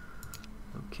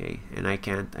 Okay, and I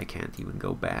can't even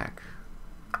go back.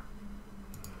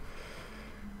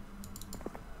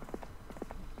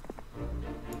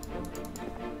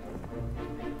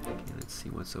 Okay, let's see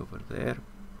what's over there.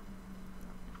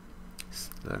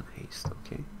 Learn haste,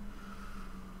 okay.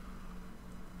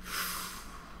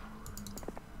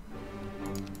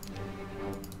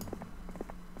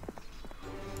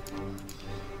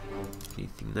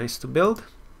 Anything nice to build?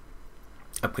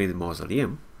 Upgraded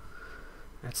mausoleum.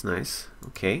 That's nice.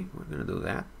 Okay, we're gonna do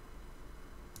that.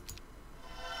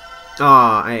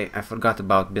 Oh, I forgot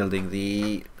about building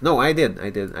the... No, I did.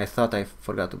 I thought I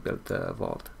forgot to build the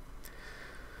vault.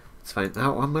 It's fine.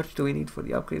 How much do we need for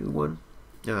the upgraded one?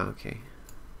 Ah, okay.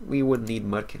 We would need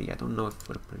mercury. I don't know if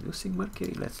we're producing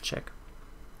mercury. Let's check.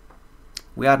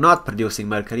 We are not producing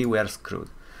mercury. We are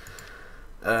screwed.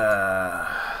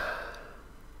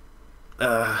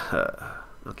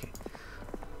 Okay.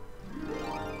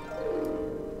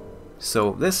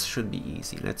 So this should be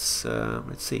easy. Let's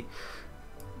see.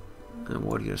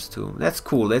 Warriors too. That's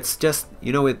cool. Let's just,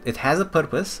 you know, it has a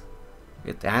purpose.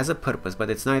 It has a purpose,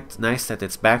 but it's not nice that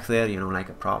it's back there, you know, like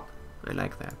a prop. I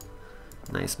like that.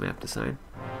 Nice map design.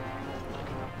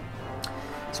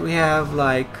 So we have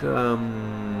like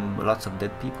lots of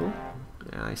dead people.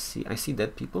 I see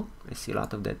dead people. I see a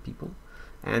lot of dead people,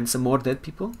 and some more dead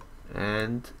people,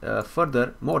 and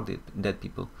further more dead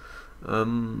people.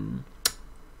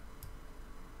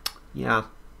 Yeah,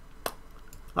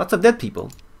 lots of dead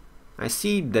people. I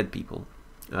see dead people.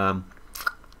 I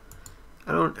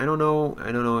don't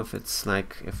know if it's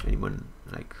like, if anyone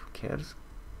like cares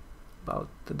about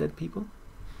the dead people.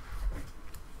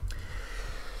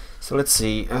 So let's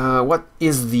see, what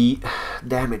is the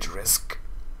damage risk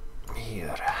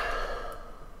here?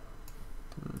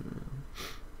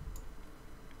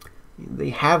 They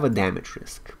have a damage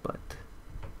risk, but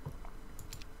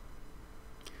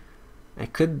I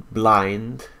could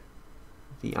blind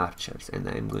the archers, and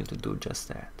I'm going to do just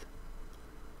that.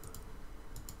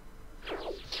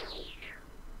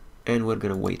 And we're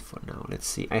gonna wait for now. Let's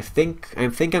see. I think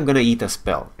I'm gonna eat a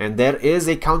spell, and there is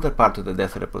a counterpart to the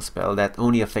death ripple spell that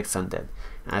only affects undead.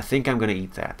 I think I'm gonna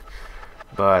eat that,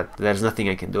 but there's nothing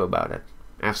I can do about it.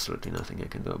 Absolutely nothing I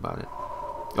can do about it.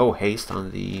 Oh, haste on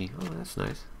the... Oh, that's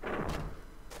nice.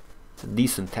 It's a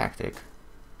decent tactic.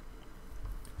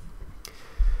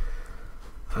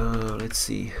 Let's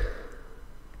see.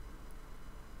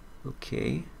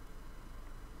 Okay.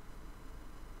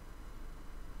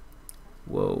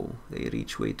 Whoa, they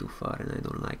reach way too far and I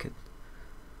don't like it.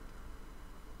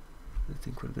 I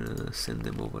think we're gonna send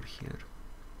them over here.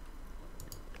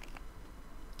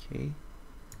 Okay,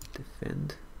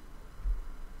 defend.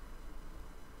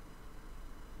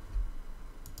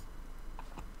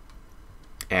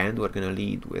 And we're gonna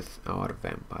lead with our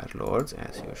vampire lords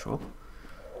as usual.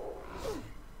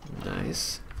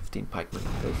 Nice, 15 pikemen.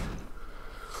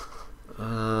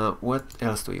 What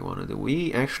else do we want to do?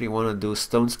 We actually want to do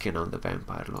stone skin on the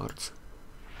vampire lords.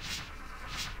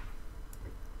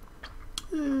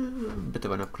 Bit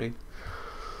of an upgrade.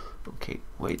 Okay,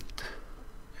 wait.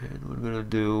 And we're gonna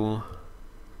do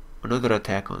another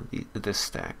attack on this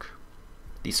stack.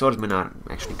 The swordsmen are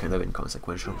actually kind of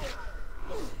inconsequential.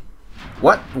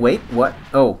 What? Wait, what?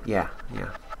 Oh, yeah.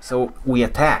 So we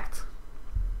attacked.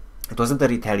 It wasn't a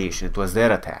retaliation, it was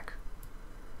their attack.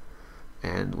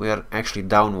 And we are actually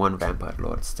down one vampire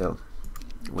lord still.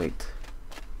 Wait.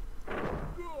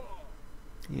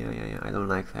 Yeah, I don't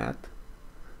like that.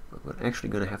 But we're actually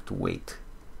gonna have to wait.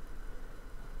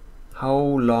 How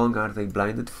long are they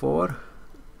blinded for?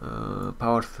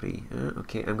 Power 3.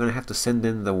 Okay, I'm gonna have to send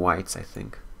in the whites, I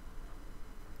think.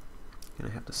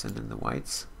 Gonna have to send in the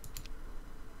whites.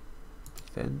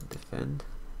 Defend.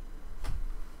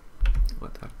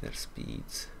 What are their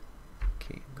speeds?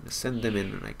 Okay, I'm gonna send them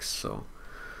in like so.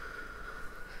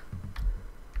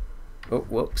 Oh,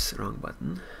 whoops, wrong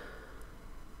button.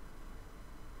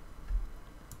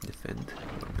 Defend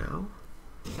for now.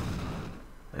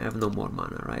 I have no more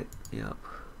mana, right? Yep.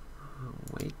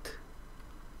 Wait.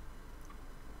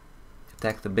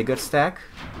 Attack the bigger stack.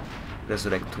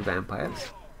 Resurrect 2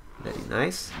 vampires. Very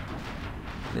nice.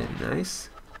 Very nice.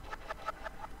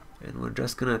 And we're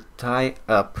just gonna tie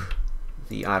up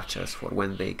the archers for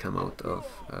when they come out of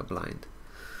blind.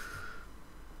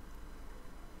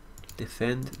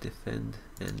 Defend, and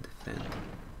defend.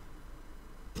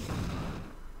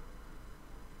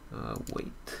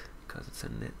 Wait, because it's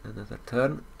another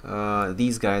turn.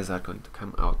 These guys are going to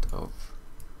come out of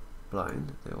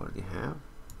blind. They already have.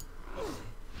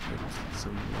 Get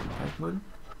some more pikemen.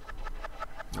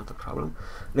 Not a problem.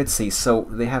 Let's see. So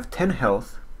they have 10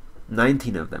 health,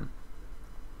 19 of them.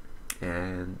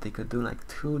 and they could do like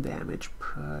 2 damage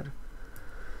per.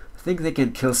 I think they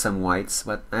can kill some whites,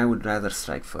 but I would rather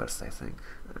strike first, I think.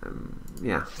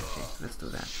 Yeah, okay, let's do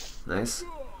that. Nice.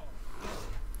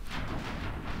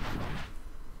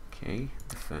 Okay,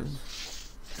 defend.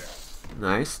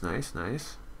 Nice, nice,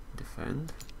 nice.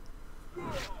 Defend.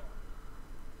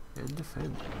 And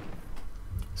defend.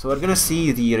 So we're gonna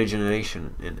see the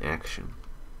regeneration in action.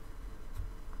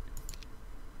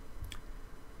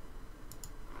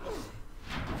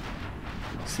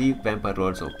 See Vampire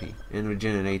Lord's OP and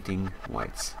regenerating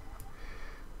whites.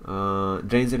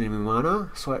 Drains enemy mana,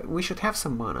 so we should have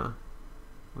some mana.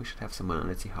 We should have some mana,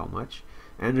 let's see how much.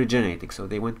 And regenerating, so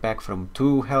they went back from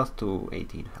 2 health to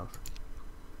 18 health.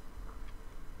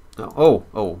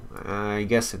 Oh, I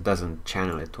guess it doesn't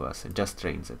channel it to us, it just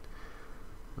drains it.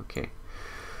 Okay,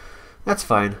 that's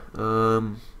fine.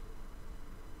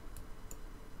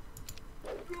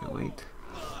 Wait.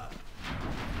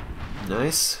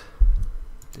 Nice.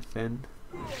 Defend.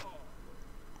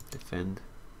 Defend.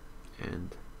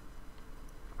 And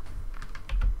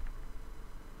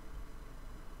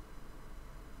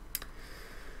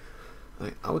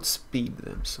I outspeed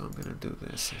them, so I'm gonna do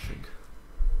this, I think.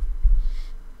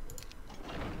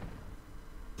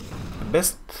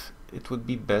 It would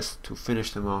be best to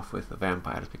finish them off with the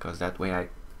vampires, because that way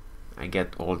I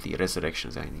get all the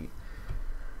resurrections I need.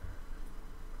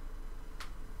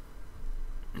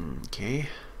 Okay.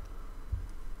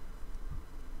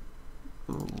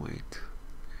 Oh wait,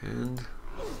 and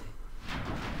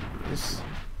this.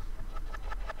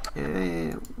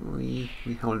 We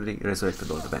already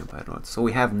resurrected all the vampire lords, so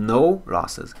we have no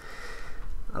losses.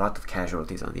 A lot of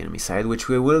casualties on the enemy side, which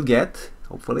we will get,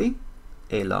 hopefully,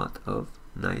 a lot of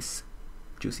nice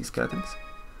juicy skeletons.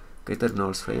 Greater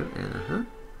Norse Flare, and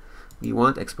we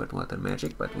want expert water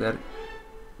magic, but we are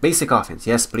basic offense.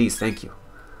 Yes, please, thank you.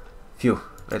 Phew,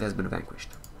 that has been vanquished.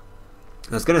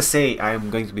 I was gonna say I'm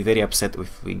going to be very upset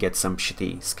if we get some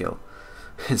shitty skill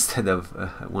instead of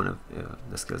one of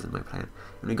the skills in my plan.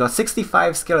 And we got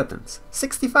 65 skeletons.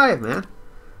 65, man.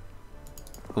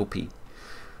 OP.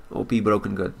 OP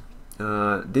broken good.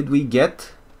 Did we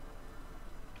get?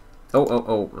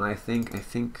 Oh! I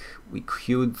think we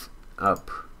queued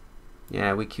up.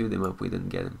 Yeah, we queued him up. We didn't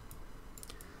get him.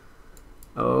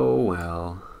 Oh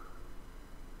well.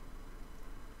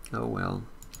 Oh well.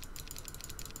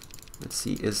 Let's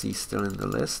see, is he still in the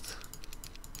list?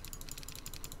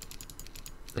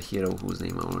 A hero whose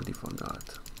name I already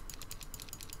forgot.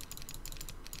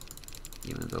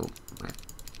 Even though I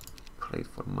played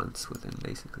for months with him,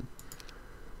 basically.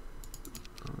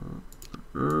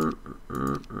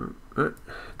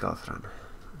 Gryphon.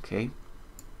 Okay.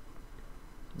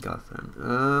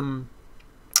 Gryphon.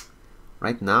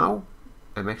 Right now,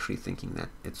 I'm actually thinking that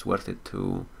it's worth it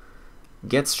to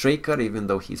get Straker, even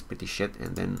though he's pretty shit,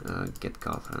 and then get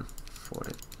Gryphon for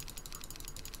it.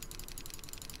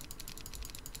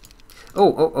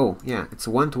 Oh, yeah, it's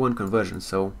a 1-to-1 conversion,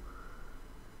 so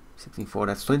 64,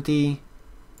 that's 20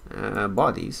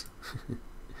 bodies.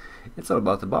 It's all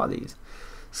about the bodies.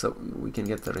 So we can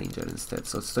get the Ranger instead.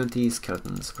 So it's 20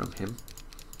 skeletons from him.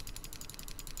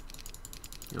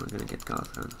 And we're gonna get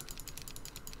Gryphon.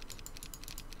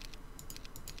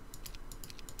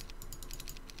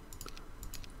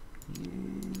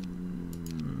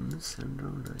 Sandro,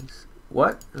 nice.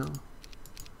 What? Oh.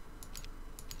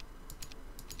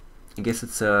 I guess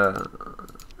it's a.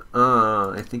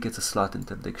 I think it's a slot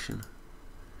interdiction.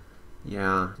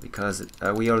 Yeah, because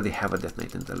we already have a Death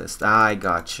Knight in the list. I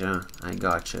gotcha.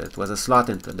 It was a slot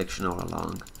interdiction all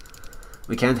along.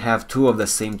 We can't have 2 of the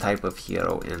same type of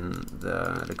hero in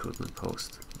the recruitment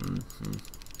post.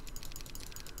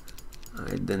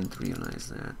 I didn't realize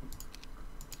that.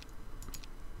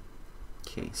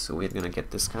 Okay, so we're gonna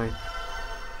get this guy.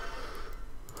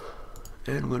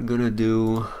 And we're gonna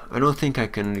do... I don't think I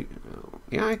can...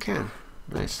 yeah, I can.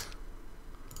 Nice.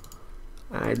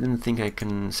 I didn't think I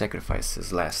can sacrifice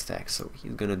his last stack, so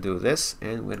he's gonna do this,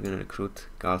 and we're gonna recruit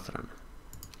Gryphon.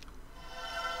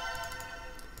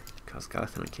 Because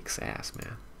Gryphon kicks ass,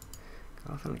 man.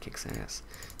 Gryphon kicks ass.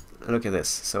 Look at this.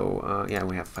 So, yeah,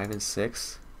 we have 5 and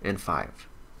 6, and 5.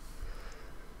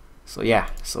 So yeah,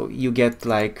 so you get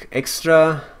like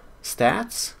extra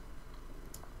stats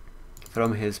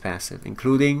from his passive,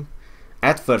 including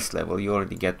at first level you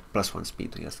already get +1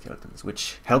 speed to your skeletons,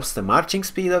 which helps the marching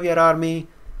speed of your army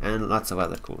and lots of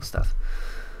other cool stuff.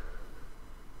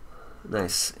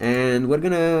 Nice. And we're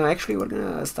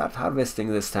gonna start harvesting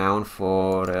this town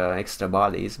for extra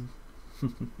bodies.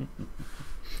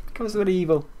 Becomes very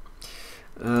evil.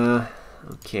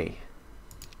 Okay.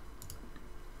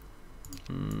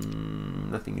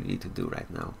 Nothing really to do right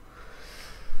now.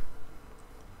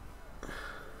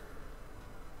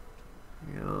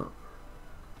 Yeah.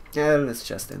 Yeah, let's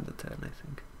just end the turn, I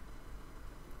think.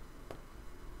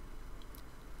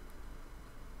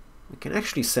 We can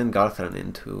actually send Gryphon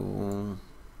in to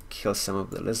kill some of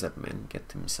the lizard men,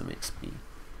 get him some XP.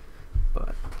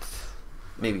 But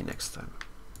maybe next time.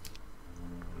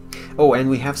 Oh, and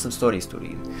we have some stories to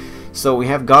read. So we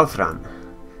have Gryphon.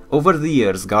 Over the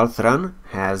years, Gryphon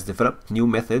has developed new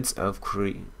methods of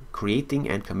creating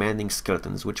and commanding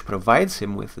skeletons, which provides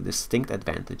him with a distinct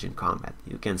advantage in combat.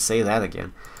 You can say that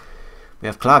again. We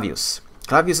have Clavius.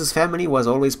 Clavius's family was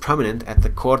always prominent at the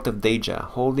court of Deja,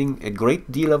 holding a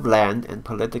great deal of land and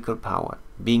political power.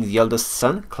 Being the eldest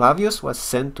son, Clavius was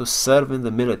sent to serve in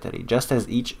the military, just as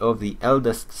each of the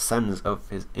eldest sons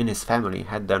in his family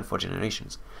had done for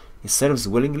generations. He serves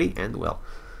willingly and well.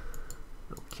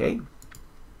 Okay.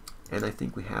 And I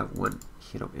think we have one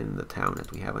hero in the town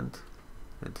that we haven't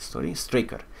read the story.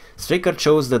 Straker. Straker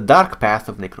chose the dark path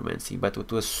of necromancy, but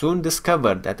it was soon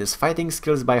discovered that his fighting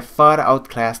skills by far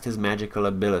outclassed his magical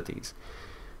abilities.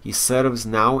 He serves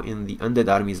now in the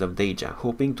undead armies of Deja,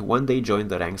 hoping to one day join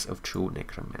the ranks of true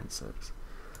necromancers.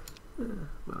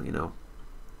 Well, you know,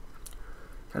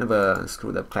 kind of a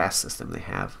screwed up class system they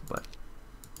have, but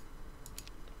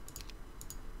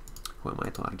who am I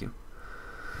to argue?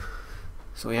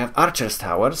 So we have archers'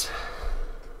 towers,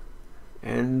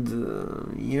 and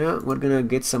yeah, we're gonna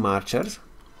get some archers.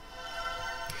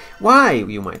 Why,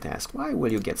 you might ask, why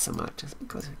will you get some archers?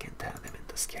 Because we can turn them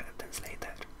into skeletons later.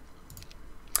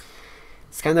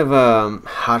 It's kind of a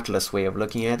heartless way of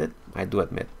looking at it, I do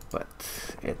admit, but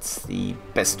it's the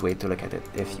best way to look at it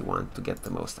if you want to get the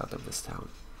most out of this town.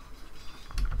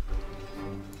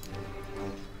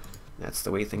 That's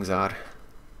the way things are.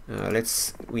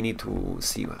 We need to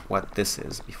see what this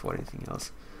is before anything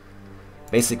else.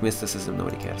 Basic mysticism,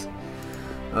 nobody cares.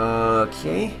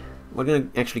 Okay, we're gonna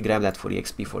actually grab that for the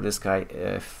XP for this guy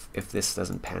if this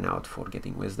doesn't pan out for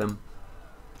getting wisdom.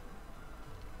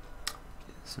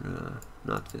 It's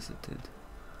not visited.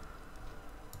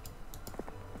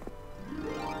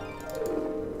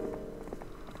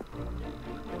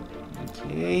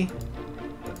 Okay.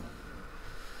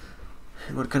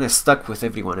 And we're kind of stuck with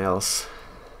everyone else.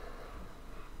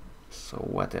 So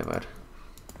whatever.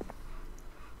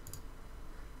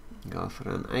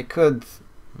 Gryphon. I could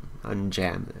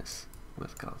unjam this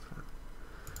with Gryphon.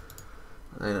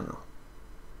 I don't know.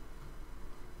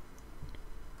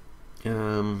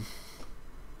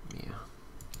 Yeah.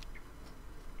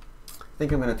 I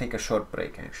think I'm gonna take a short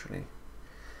break actually.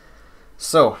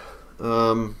 So,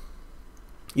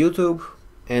 YouTube,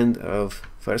 end of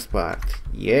first part.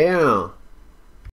 Yeah.